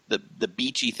into the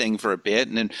beachy thing for a bit,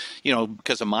 and then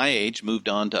because of my age, moved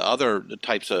on to other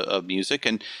types of music.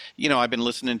 And I've been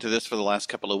listening to this for the last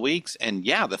couple of weeks, and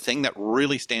the thing that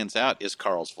really stands out is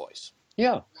Carl's voice.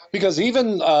 Yeah, because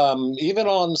even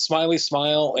on Smiley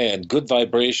Smile and Good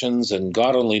Vibrations and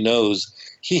God Only Knows,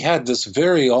 he had this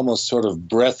very almost sort of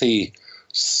breathy,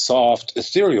 soft,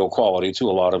 ethereal quality to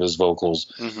a lot of his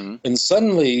vocals. Mm-hmm. And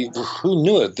suddenly, who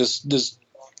knew it? This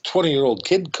 20-year-old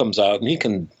kid comes out and he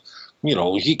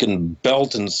can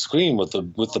belt and scream with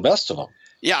the best of them.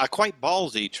 Yeah, quite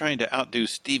ballsy, trying to outdo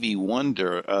Stevie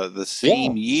Wonder the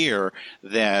same year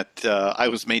that I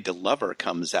Was Made to Love Her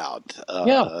comes out.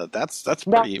 That's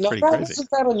pretty crazy. Wasn't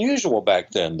that unusual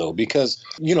back then, though? Because,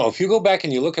 if you go back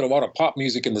and you look at a lot of pop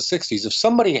music in the 60s, if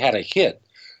somebody had a hit,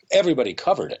 everybody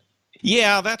covered it.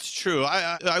 Yeah, that's true.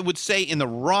 I would say in the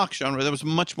rock genre, there was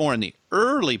much more in the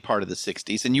early part of the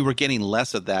 60s, and you were getting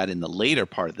less of that in the later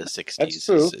part of the 60s. That's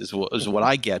true. Is what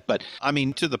I get. But,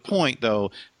 to the point, though,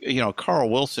 Carl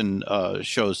Wilson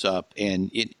shows up,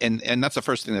 and that's the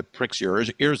first thing that pricks your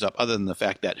ears up, other than the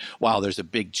fact that, wow, there's a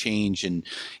big change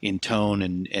in tone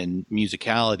and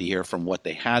musicality here from what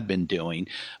they had been doing.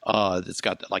 It's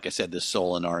got, like I said, this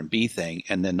soul and R&B thing,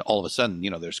 and then all of a sudden,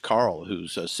 there's Carl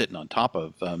who's sitting on top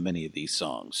of many of these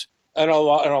songs. And a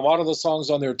lot of the songs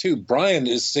on there, too, Brian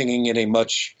is singing in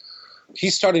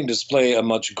he's starting to display a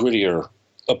much grittier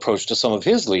approach to some of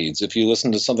his leads. If you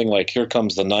listen to something like Here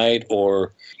Comes the Night,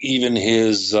 or even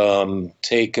his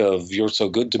take of You're So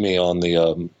Good to Me on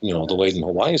the Late in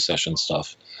Hawaii session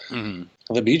stuff, mm-hmm.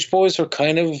 The Beach Boys are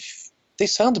they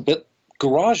sound a bit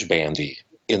garage bandy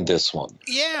in this one.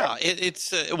 Yeah,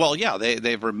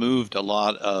 they've removed a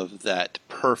lot of that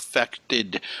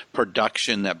perfected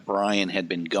production that Brian had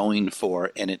been going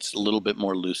for, and it's a little bit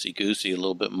more loosey-goosey, a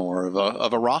little bit more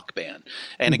of a rock band.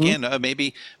 And mm-hmm. again,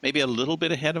 maybe a little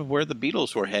bit ahead of where the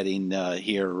Beatles were heading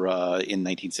here in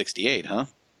 1968, huh?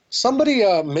 Somebody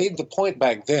made the point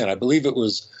back then, I believe it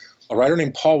was a writer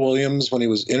named Paul Williams, when he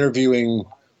was interviewing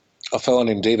a fellow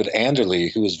named David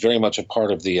Anderle, who was very much a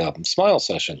part of the Smile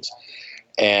Sessions.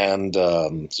 And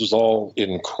this was all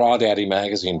in Crawdaddy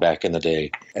magazine back in the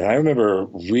day. And I remember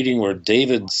reading where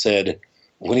David said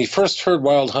when he first heard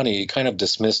Wild Honey, he kind of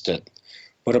dismissed it.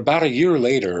 But about a year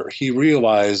later, he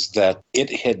realized that it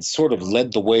had sort of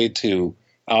led the way to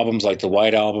albums like the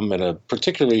White Album, and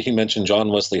particularly he mentioned John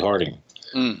Wesley Harding,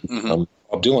 Bob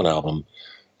Dylan album.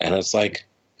 And it's like,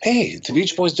 hey, the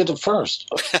Beach Boys did it first.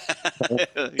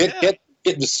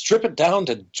 It strip it down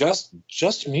to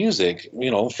just music,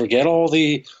 forget all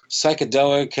the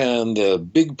psychedelic and the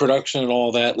big production and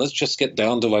all that. Let's just get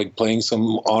down to like playing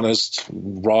some honest,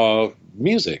 raw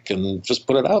music and just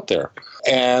put it out there.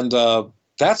 And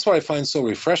that's what I find so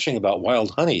refreshing about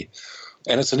Wild Honey.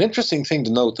 And it's an interesting thing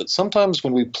to note that sometimes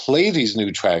when we play these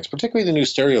new tracks, particularly the new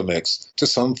stereo mix, to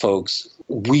some folks,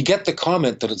 we get the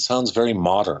comment that it sounds very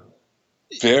modern.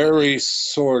 Very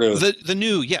sort of the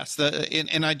new, yes.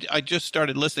 And I just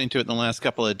started listening to it in the last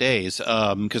couple of days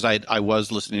because I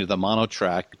was listening to the mono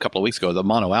track a couple of weeks ago, the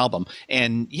mono album,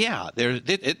 and yeah,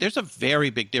 there's a very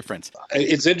big difference.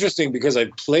 It's interesting because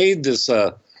I played this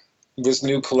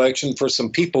new collection for some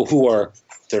people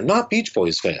they're not Beach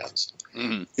Boys fans.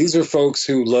 Mm-hmm. These are folks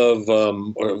who love,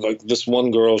 or like this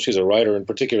one girl, she's a writer in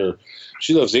particular.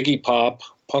 She loves Iggy Pop,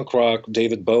 punk rock,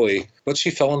 David Bowie, but she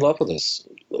fell in love with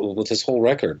this whole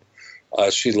record.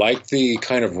 She liked the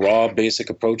kind of raw, basic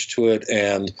approach to it,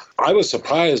 and I was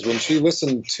surprised when she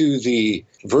listened to the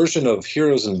version of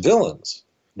Heroes and Villains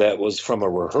that was from a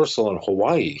rehearsal in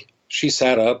Hawaii. She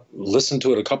sat up, listened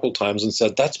to it a couple times, and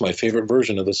said, "That's my favorite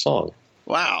version of the song."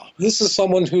 Wow. This is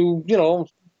someone who,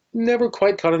 never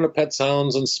quite caught into Pet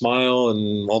Sounds and Smile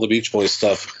and all the Beach Boys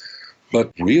stuff, but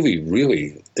really,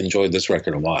 really enjoyed this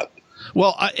record a lot.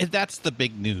 Well, that's the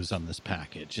big news on this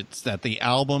package. It's that the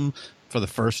album, for the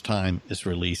first time, is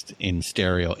released in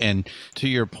stereo. And to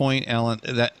your point, Alan,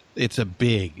 that it's a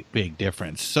big, big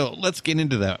difference. So let's get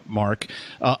into that, Mark.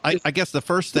 I guess the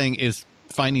first thing is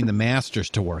finding the masters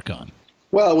to work on.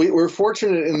 Well, we're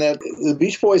fortunate in that the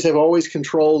Beach Boys have always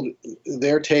controlled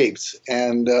their tapes,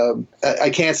 and I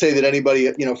can't say that anybody,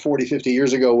 40, 50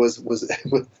 years ago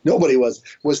nobody was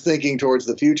thinking towards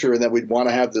the future and that we'd want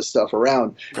to have this stuff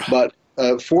around. Right.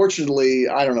 But fortunately,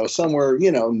 I don't know, somewhere,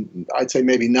 I'd say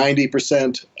maybe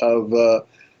 90%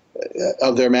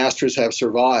 of their masters have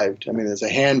survived. I mean, there's a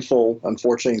handful,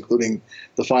 unfortunately, including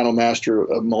the final master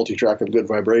of multi-track of Good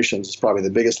Vibrations is probably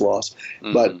the biggest loss.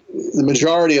 Mm-hmm. But the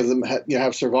majority of them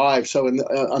have survived. So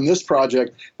on this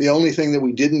project, the only thing that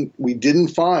we didn't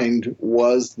find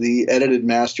was the edited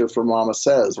master for Mama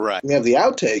Says. Right. We have the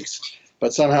outtakes,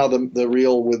 but somehow the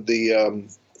reel with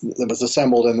that was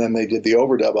assembled and then they did the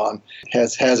overdub on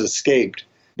has escaped.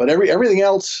 But everything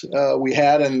else we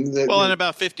had, and in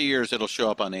about 50 years, it'll show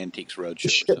up on Antiques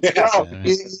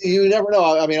Roadshow. You never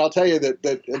know. I mean, I'll tell you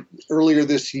that earlier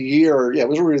this year, it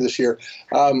was earlier this year,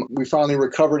 we finally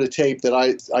recovered a tape that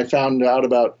I found out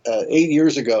about 8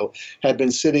 years ago had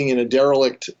been sitting in a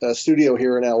derelict studio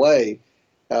here in L.A.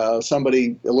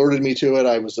 Somebody alerted me to it.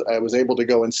 I was able to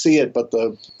go and see it, but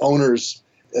the owners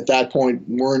at that point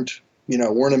weren't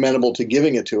amenable to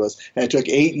giving it to us. And it took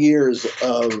 8 years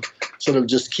of sort of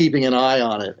just keeping an eye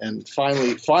on it, and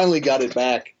finally got it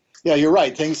back. Yeah, you're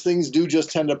right. Things do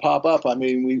just tend to pop up. I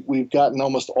mean, we've gotten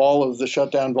almost all of the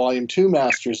Shutdown Volume 2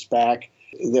 masters back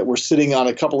that were sitting on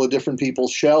a couple of different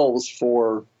people's shelves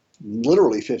for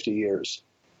literally 50 years.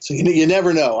 So you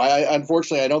never know.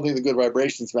 Unfortunately, I don't think the Good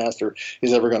Vibrations master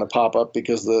is ever going to pop up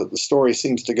because the story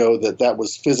seems to go that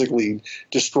was physically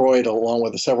destroyed along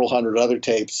with several hundred other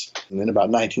tapes in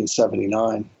about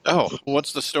 1979. Oh,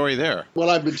 what's the story there? What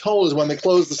I've been told is when they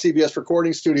closed the CBS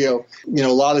recording studio, a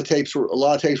lot of tapes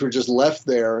were just left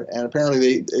there, and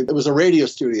apparently it was a radio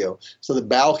studio, so the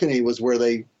balcony was where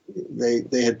they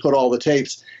had put all the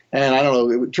tapes. And I don't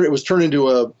know, it was turned into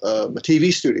a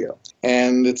TV studio.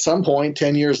 And at some point,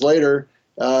 10 years later,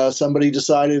 somebody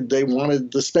decided they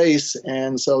wanted the space.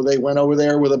 And so they went over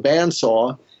there with a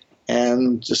bandsaw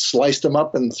and just sliced them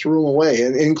up and threw them away,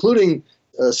 including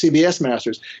CBS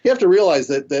masters. You have to realize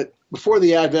that before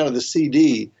the advent of the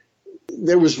CD,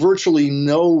 there was virtually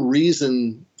no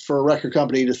reason for a record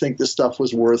company to think this stuff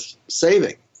was worth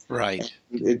saving. Right.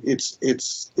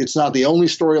 It's not the only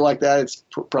story like that. It's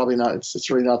probably not. It's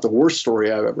really not the worst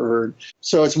story I've ever heard.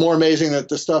 So it's more amazing that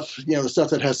the stuff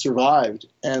that has survived.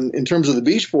 And in terms of the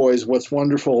Beach Boys, what's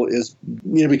wonderful is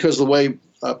because of the way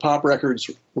pop records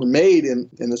were made in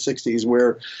the 60s,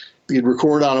 where you'd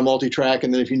record on a multi-track,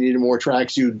 and then if you needed more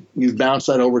tracks, you'd bounce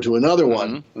that over to another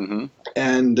one. Mm-hmm.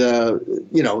 And,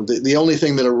 the only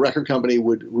thing that a record company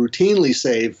would routinely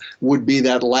save would be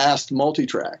that last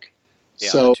multi-track. Yeah,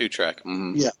 so, 2-track.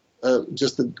 Mm-hmm. Yeah.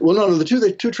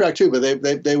 The two-track too,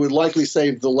 but they would likely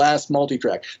save the last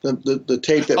multi-track, the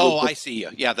tape that. I see.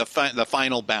 Yeah, the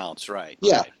final bounce, right?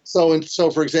 Yeah. Right.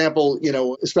 So for example,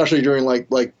 especially during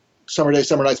like Summer Days,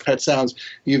 Summer Nights, Pet Sounds,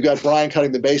 you've got Brian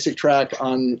cutting the basic track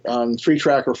on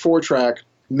 3-track or 4-track,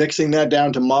 mixing that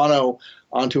down to mono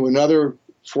onto another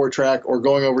 4-track, or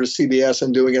going over to CBS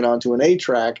and doing it onto an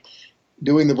 8-track,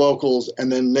 doing the vocals,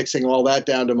 and then mixing all that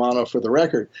down to mono for the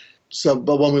record. So,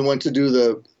 but when we went to do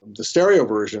the stereo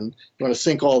version, you want to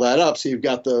sync all that up. So you've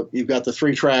got the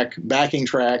 3-track backing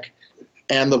track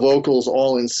and the vocals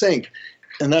all in sync,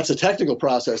 and that's a technical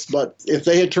process. But if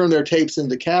they had turned their tapes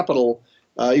into Capitol,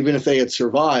 even if they had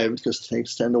survived, because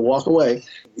tapes tend to walk away,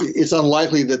 it's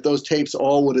unlikely that those tapes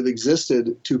all would have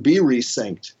existed to be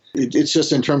resynced. It's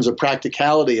just in terms of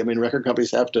practicality. I mean, record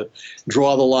companies have to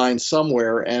draw the line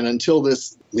somewhere, and until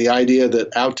the idea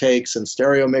that outtakes and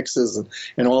stereo mixes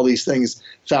and all these things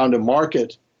found a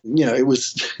market, it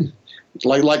was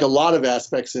like a lot of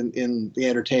aspects in the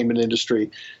entertainment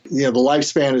industry. The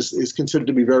lifespan is considered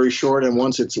to be very short, and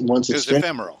once it's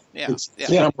ephemeral. Yeah, it's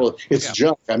ephemeral. It's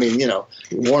junk. I mean,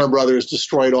 Warner Brothers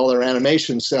destroyed all their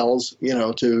animation cells,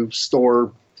 to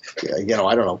store, I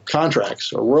don't know,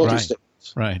 contracts or royalty statements.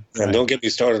 Right. And don't get me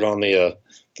started on the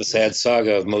sad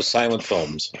saga of most silent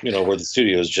films, where the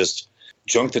studios just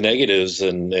junked the negatives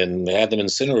and had them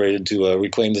incinerated to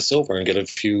reclaim the silver and get a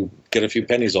few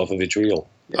pennies off of each reel.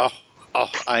 Oh,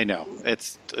 I know.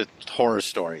 It's horror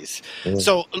stories. Mm.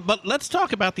 So, but let's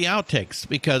talk about the outtakes,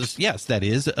 because yes, that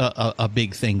is a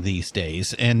big thing these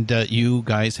days, and you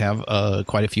guys have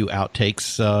quite a few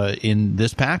outtakes in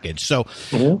this package. So,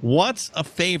 what's a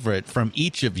favorite from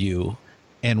each of you,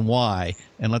 and why?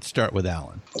 And let's start with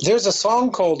Alan. There's a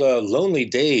song called "Lonely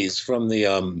Days" from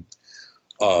the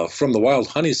Wild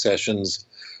Honey sessions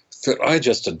that I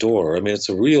just adore. I mean, it's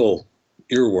a real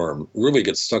earworm, really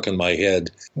gets stuck in my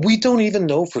head. We don't even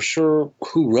know for sure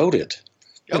who wrote it,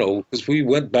 because we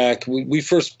went back, we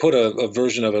first put a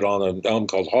version of it on an album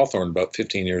called Hawthorne about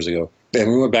 15 years ago, and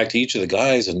we went back to each of the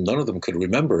guys, and none of them could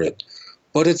remember it.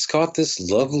 But it's got this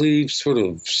lovely sort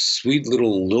of sweet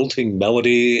little lilting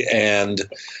melody, and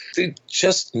they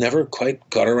just never quite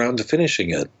got around to finishing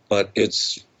it. But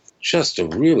it's just a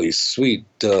really sweet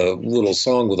little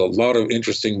song with a lot of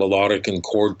interesting melodic and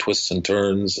chord twists and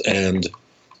turns, and,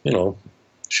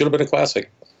 should have been a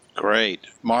classic. Great.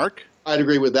 Mark? I'd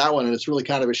agree with that one, and it's really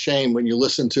kind of a shame when you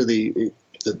listen to the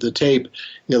tape.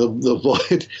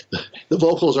 The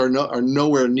vocals are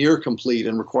nowhere near complete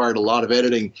and required a lot of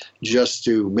editing just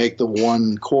to make the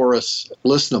one chorus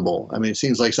listenable. I mean, it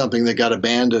seems like something that got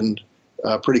abandoned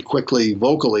pretty quickly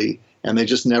vocally, and they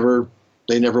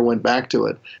never went back to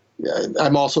it.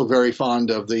 I'm also very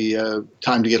fond of the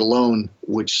Time to Get Alone,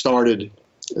 which started,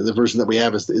 the version that we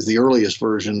have is the earliest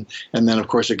version, and then of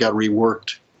course it got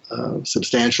reworked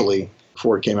substantially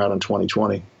before it came out in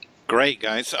 2020. Great,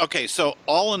 guys. Okay, so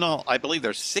all in all, I believe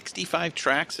there's 65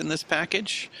 tracks in this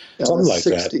package. Something like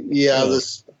 60, that. Yeah,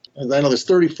 I know there's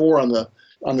 34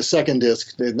 on the second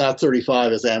disc. There's not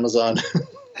 35 as Amazon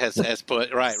has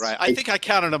put. Right. I think I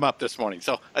counted them up this morning,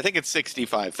 so I think it's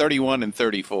 65, 31 and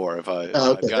 34 if I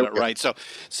got it right.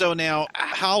 So now,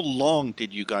 how long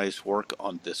did you guys work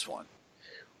on this one?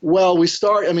 Well,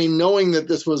 knowing that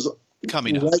this was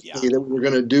coming up, that we were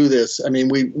going to do this. I mean,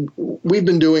 we've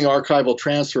been doing archival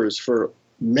transfers for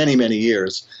many, many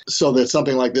years, so that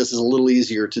something like this is a little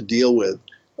easier to deal with.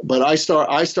 But I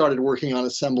started working on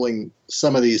assembling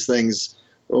some of these things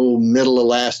middle of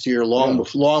last year, long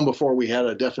before we had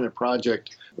a definite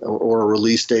project or a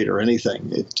release date or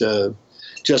anything. It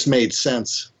just made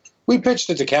sense. We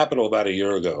pitched it to Capitol about a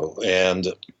year ago, and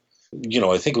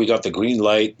I think we got the green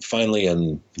light finally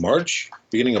in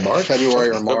beginning of March? February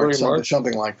or March,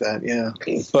 something like that, yeah.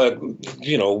 But,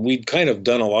 we'd kind of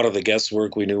done a lot of the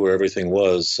guesswork. We knew where everything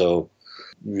was, so,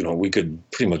 we could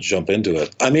pretty much jump into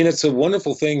it. I mean, it's a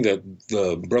wonderful thing that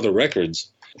the Brother Records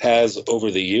has, over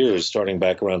the years, starting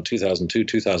back around 2002,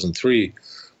 2003,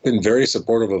 been very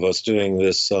supportive of us doing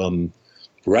this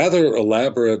rather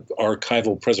elaborate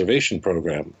archival preservation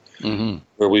program. Mm-hmm.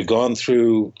 Where we've gone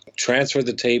through, transferred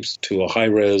the tapes to a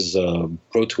high-res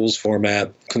Pro Tools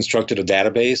format, constructed a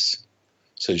database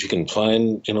so that you can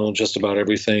find, just about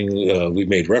everything. We've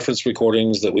made reference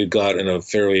recordings that we've got in a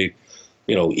fairly,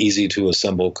 easy to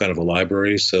assemble kind of a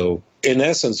library. So in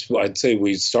essence, I'd say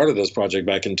we started this project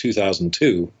back in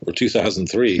 2002 or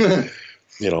 2003.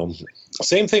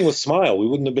 Same thing with Smile. We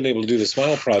wouldn't have been able to do the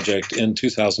Smile project in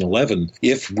 2011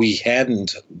 if we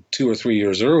hadn't 2 or 3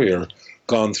 years earlier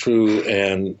gone through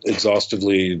and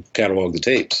exhaustively cataloged the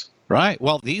tapes. Right.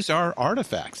 Well, these are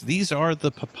artifacts. These are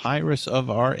the papyrus of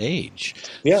our age.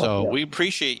 Yeah. So we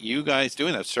appreciate you guys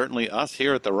doing that. Certainly us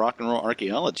here at the Rock and Roll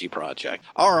Archaeology Project.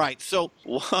 All right. So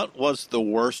what was the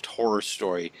worst horror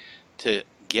story to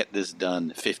get this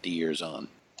done 50 years on?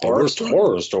 The worst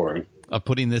horror story? Of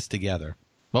putting this together.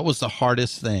 What was the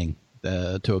hardest thing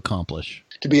to accomplish?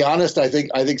 To be honest, I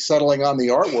think settling on the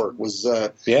artwork was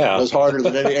harder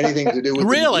than anything to do with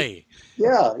Really?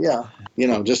 Yeah.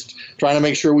 Just trying to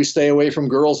make sure we stay away from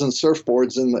girls and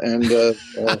surfboards and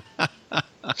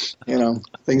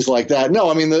things like that. No,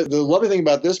 I mean the lovely thing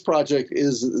about this project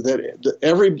is that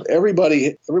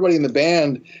everybody in the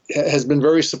band has been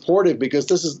very supportive, because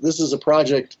this is a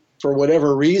project, for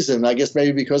whatever reason, I guess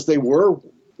maybe because they were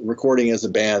recording as a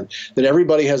band, that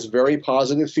everybody has very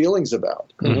positive feelings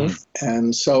about. Mm-hmm.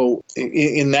 And so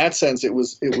in that sense, it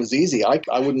was easy. I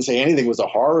wouldn't say anything was a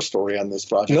horror story on this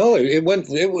project. No, it went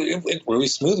really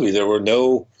smoothly. There were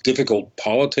no difficult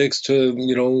politics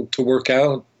to work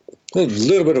out. A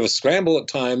little bit of a scramble at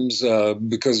times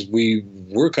because we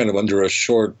were kind of under a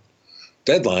short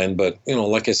deadline, but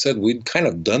like I said, we'd kind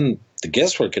of done, the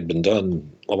guesswork had been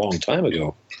done a long time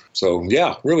ago. So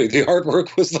yeah, really, the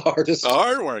artwork was the hardest. The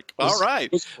artwork, all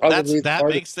right. That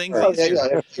makes things easier.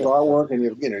 Yeah, the artwork, and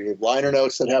you have liner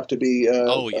notes that have to be.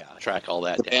 Track all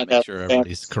that down. Make sure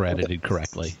everybody's credited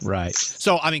correctly. Right.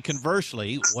 So, I mean,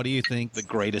 conversely, what do you think the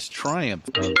greatest triumph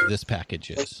of this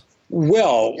package is?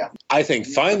 Well, I think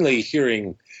finally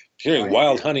hearing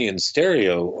Wild Honey in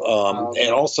stereo,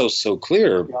 and also so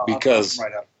clear, because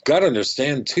got to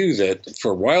understand too that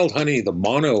for Wild Honey, the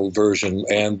mono version,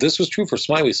 and this was true for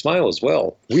Smiley Smile as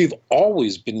well, we've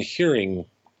always been hearing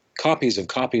copies of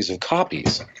copies of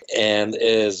copies. And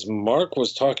as Mark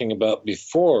was talking about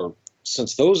before,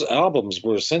 since those albums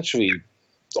were essentially,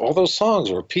 all those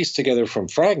songs were pieced together from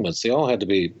fragments, they all had to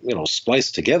be,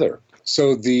 spliced together.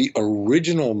 So the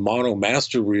original mono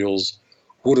master reels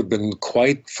would have been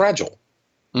quite fragile.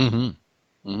 Mm-hmm.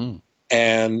 Mm-hmm.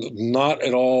 And not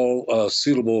at all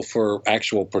suitable for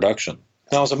actual production.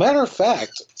 Now, as a matter of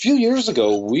fact, a few years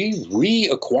ago, we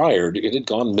reacquired, it had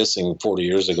gone missing 40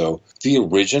 years ago, the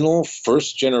original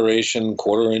first-generation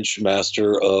quarter-inch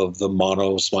master of the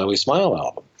mono Smiley Smile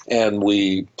album. And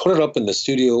we put it up in the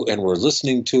studio, and we're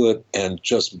listening to it, and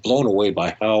just blown away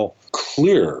by how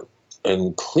clear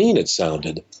and clean it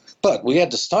sounded. But we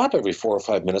had to stop every 4 or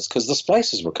 5 minutes because the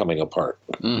splices were coming apart.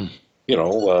 Mm.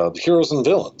 Heroes and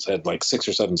Villains had like 6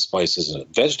 or 7 splices in it.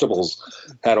 Vegetables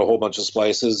had a whole bunch of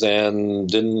splices and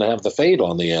didn't have the fade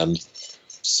on the end.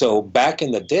 So back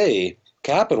in the day,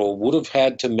 Capitol would have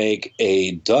had to make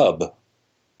a dub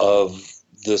of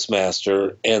this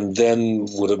master, and then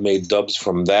would have made dubs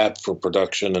from that for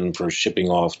production and for shipping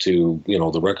off to,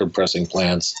 the record pressing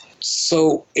plants.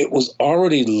 So it was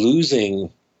already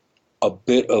losing a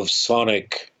bit of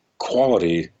sonic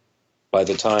quality by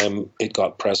the time it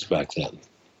got pressed back then.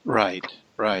 Right.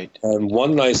 And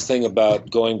one nice thing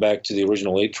about going back to the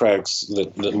original 8 tracks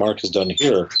that Mark has done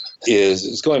here is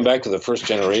it's going back to the first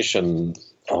generation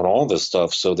on all this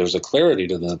stuff. So there's a clarity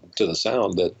to the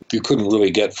sound that you couldn't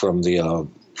really get from the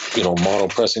mono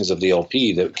pressings of the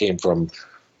LP that came from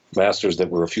masters that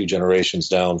were a few generations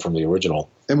down from the original.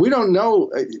 And we don't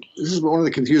know. This is one of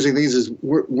the confusing things, is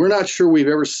we're not sure we've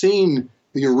ever seen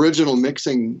the original mix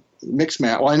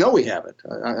mat. Well, I know we haven't.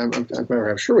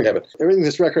 I'm sure we haven't. Everything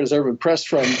this record has ever been pressed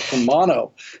from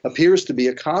mono appears to be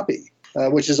a copy,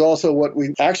 which is also what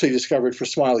we actually discovered for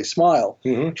Smiley Smile.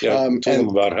 Mm-hmm. Yeah, told them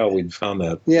about how we found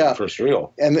that first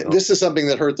reel. And this is something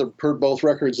that hurt both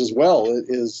records as well.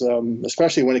 Is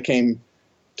especially when it came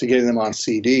to getting them on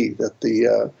CD, that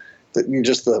the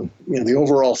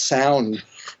overall sound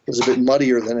was a bit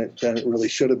muddier than it really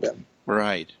should have been.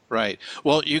 Right.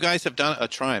 Well, you guys have done a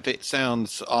triumph. It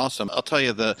sounds awesome. I'll tell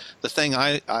you, the thing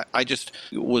I just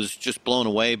was just blown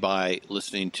away by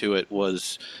listening to it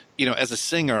was, as a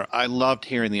singer, I loved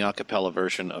hearing the a cappella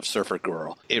version of Surfer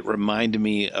Girl. It reminded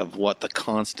me of what the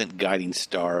constant guiding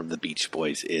star of the Beach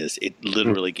Boys is. It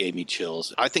literally gave me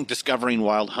chills. I think discovering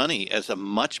Wild Honey as a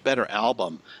much better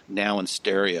album now in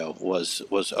stereo was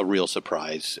a real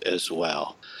surprise as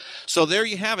well. So there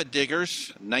you have it,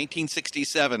 diggers.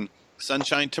 1967.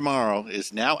 Sunshine Tomorrow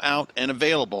is now out and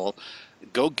available.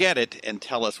 Go get it and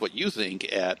tell us what you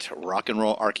think at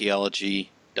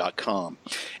rockandrollarchaeology.com.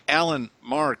 Alan,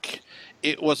 Mark,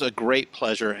 it was a great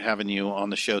pleasure having you on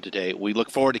the show today. We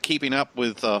look forward to keeping up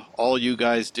with all you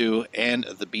guys do and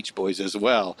the Beach Boys as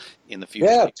well in the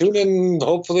future. Yeah, tune in.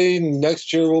 Hopefully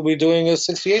next year we'll be doing a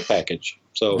 68 package.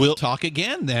 So we'll talk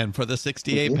again then for the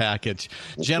 68 package.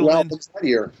 Gentlemen, that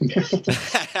year.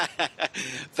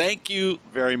 Thank you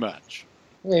very much.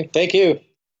 Okay, thank you.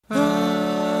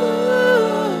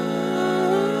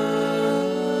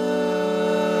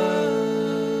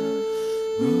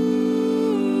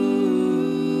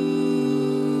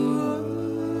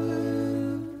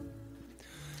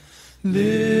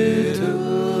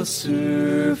 Little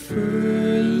surfer,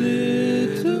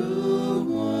 little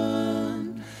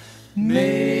one,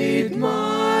 made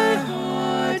my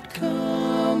heart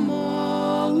come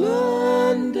all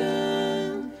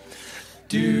undone.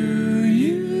 Do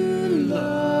you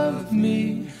love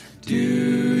me? Do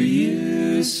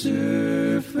you,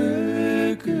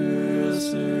 surfer girl,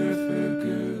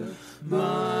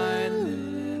 my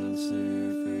little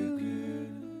surfer girl?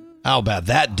 How about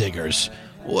that, diggers?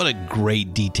 What a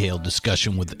great detailed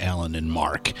discussion with Alan and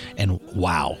Mark. And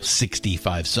wow,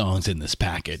 65 songs in this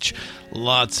package.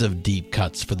 Lots of deep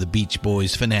cuts for the Beach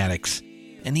Boys fanatics.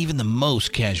 And even the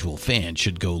most casual fan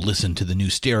should go listen to the new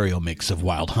stereo mix of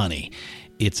Wild Honey.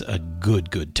 It's a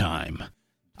good time.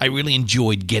 I really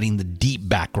enjoyed getting the deep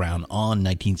background on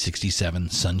 1967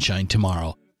 Sunshine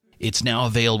Tomorrow. It's now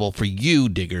available for you,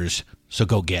 diggers, so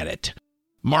go get it.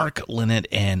 Mark Linett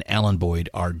and Alan Boyd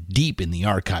are deep in the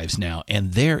archives now,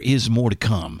 and there is more to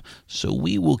come, so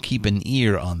we will keep an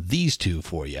ear on these two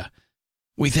for you.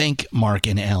 We thank Mark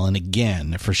and Alan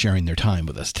again for sharing their time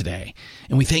with us today,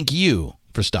 and we thank you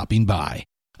for stopping by.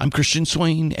 I'm Christian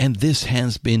Swain, and this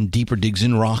has been Deeper Digs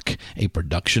in Rock, a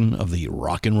production of the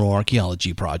Rock and Roll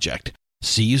Archaeology Project.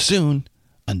 See you soon.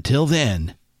 Until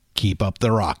then, keep up the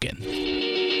rockin'.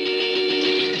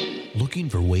 Looking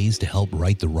for ways to help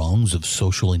right the wrongs of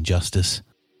social injustice?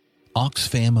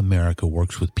 Oxfam America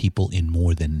works with people in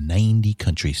more than 90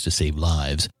 countries to save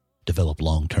lives, develop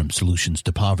long-term solutions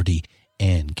to poverty,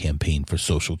 and campaign for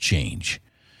social change.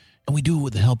 And we do it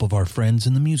with the help of our friends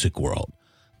in the music world.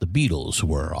 The Beatles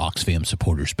were Oxfam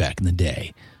supporters back in the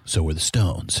day, so were the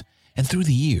Stones. And through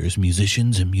the years,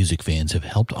 musicians and music fans have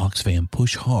helped Oxfam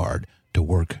push hard to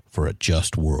work for a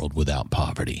just world without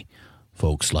poverty.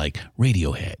 Folks like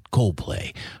Radiohead,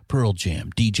 Coldplay, Pearl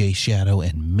Jam, DJ Shadow,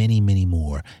 and many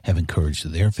more have encouraged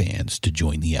their fans to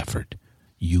join the effort.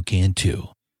 You can too.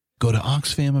 Go to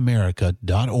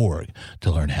oxfamamerica.org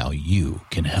to learn how you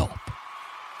can help.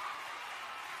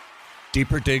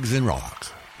 Deeper Digs in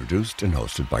Rock, produced and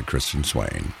hosted by Christian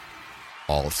Swain.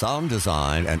 All sound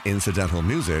design and incidental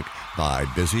music by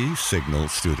Busy Signal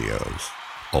Studios.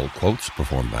 All quotes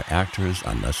performed by actors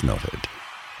unless noted.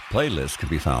 Playlists can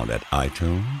be found at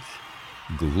iTunes,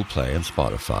 Google Play, and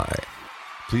Spotify.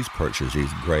 Please purchase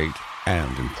these great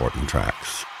and important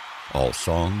tracks. All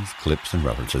songs, clips, and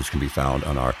references can be found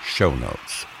on our show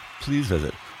notes. Please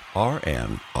visit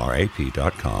rnrap.com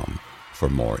for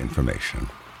more information.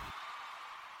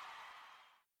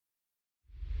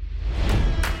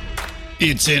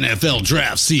 It's NFL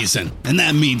draft season, and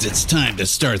that means it's time to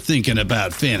start thinking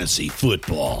about fantasy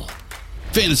football.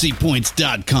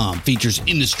 FantasyPoints.com features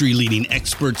industry-leading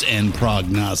experts and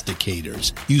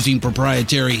prognosticators using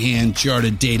proprietary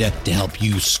hand-charted data to help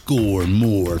you score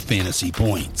more fantasy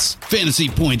points.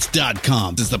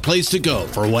 FantasyPoints.com is the place to go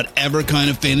for whatever kind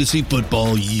of fantasy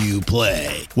football you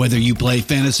play. Whether you play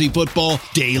fantasy football,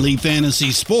 daily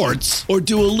fantasy sports, or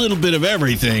do a little bit of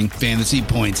everything, Fantasy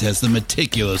Points has the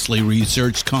meticulously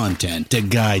researched content to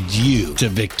guide you to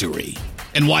victory.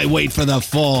 And why wait for the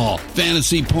fall?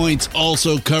 Fantasy Points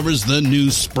also covers the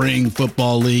new spring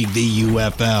football league, the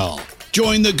UFL.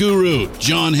 Join the guru,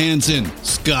 John Hansen,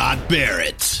 Scott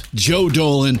Barrett, Joe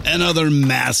Dolan, and other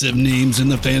massive names in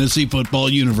the fantasy football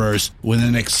universe with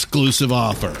an exclusive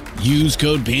offer. Use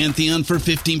code Pantheon for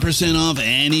 15% off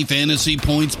any Fantasy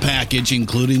Points package,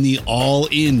 including the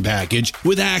all-in package,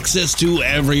 with access to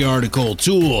every article,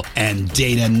 tool, and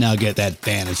data nugget that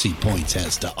Fantasy Points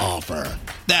has to offer.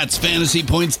 That's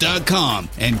FantasyPoints.com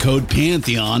and code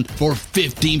Pantheon for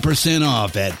 15%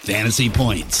 off at Fantasy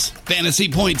Points.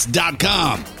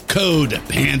 FantasyPoints.com, code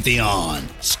Pantheon.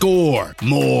 Score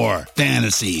more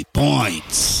fantasy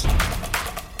points.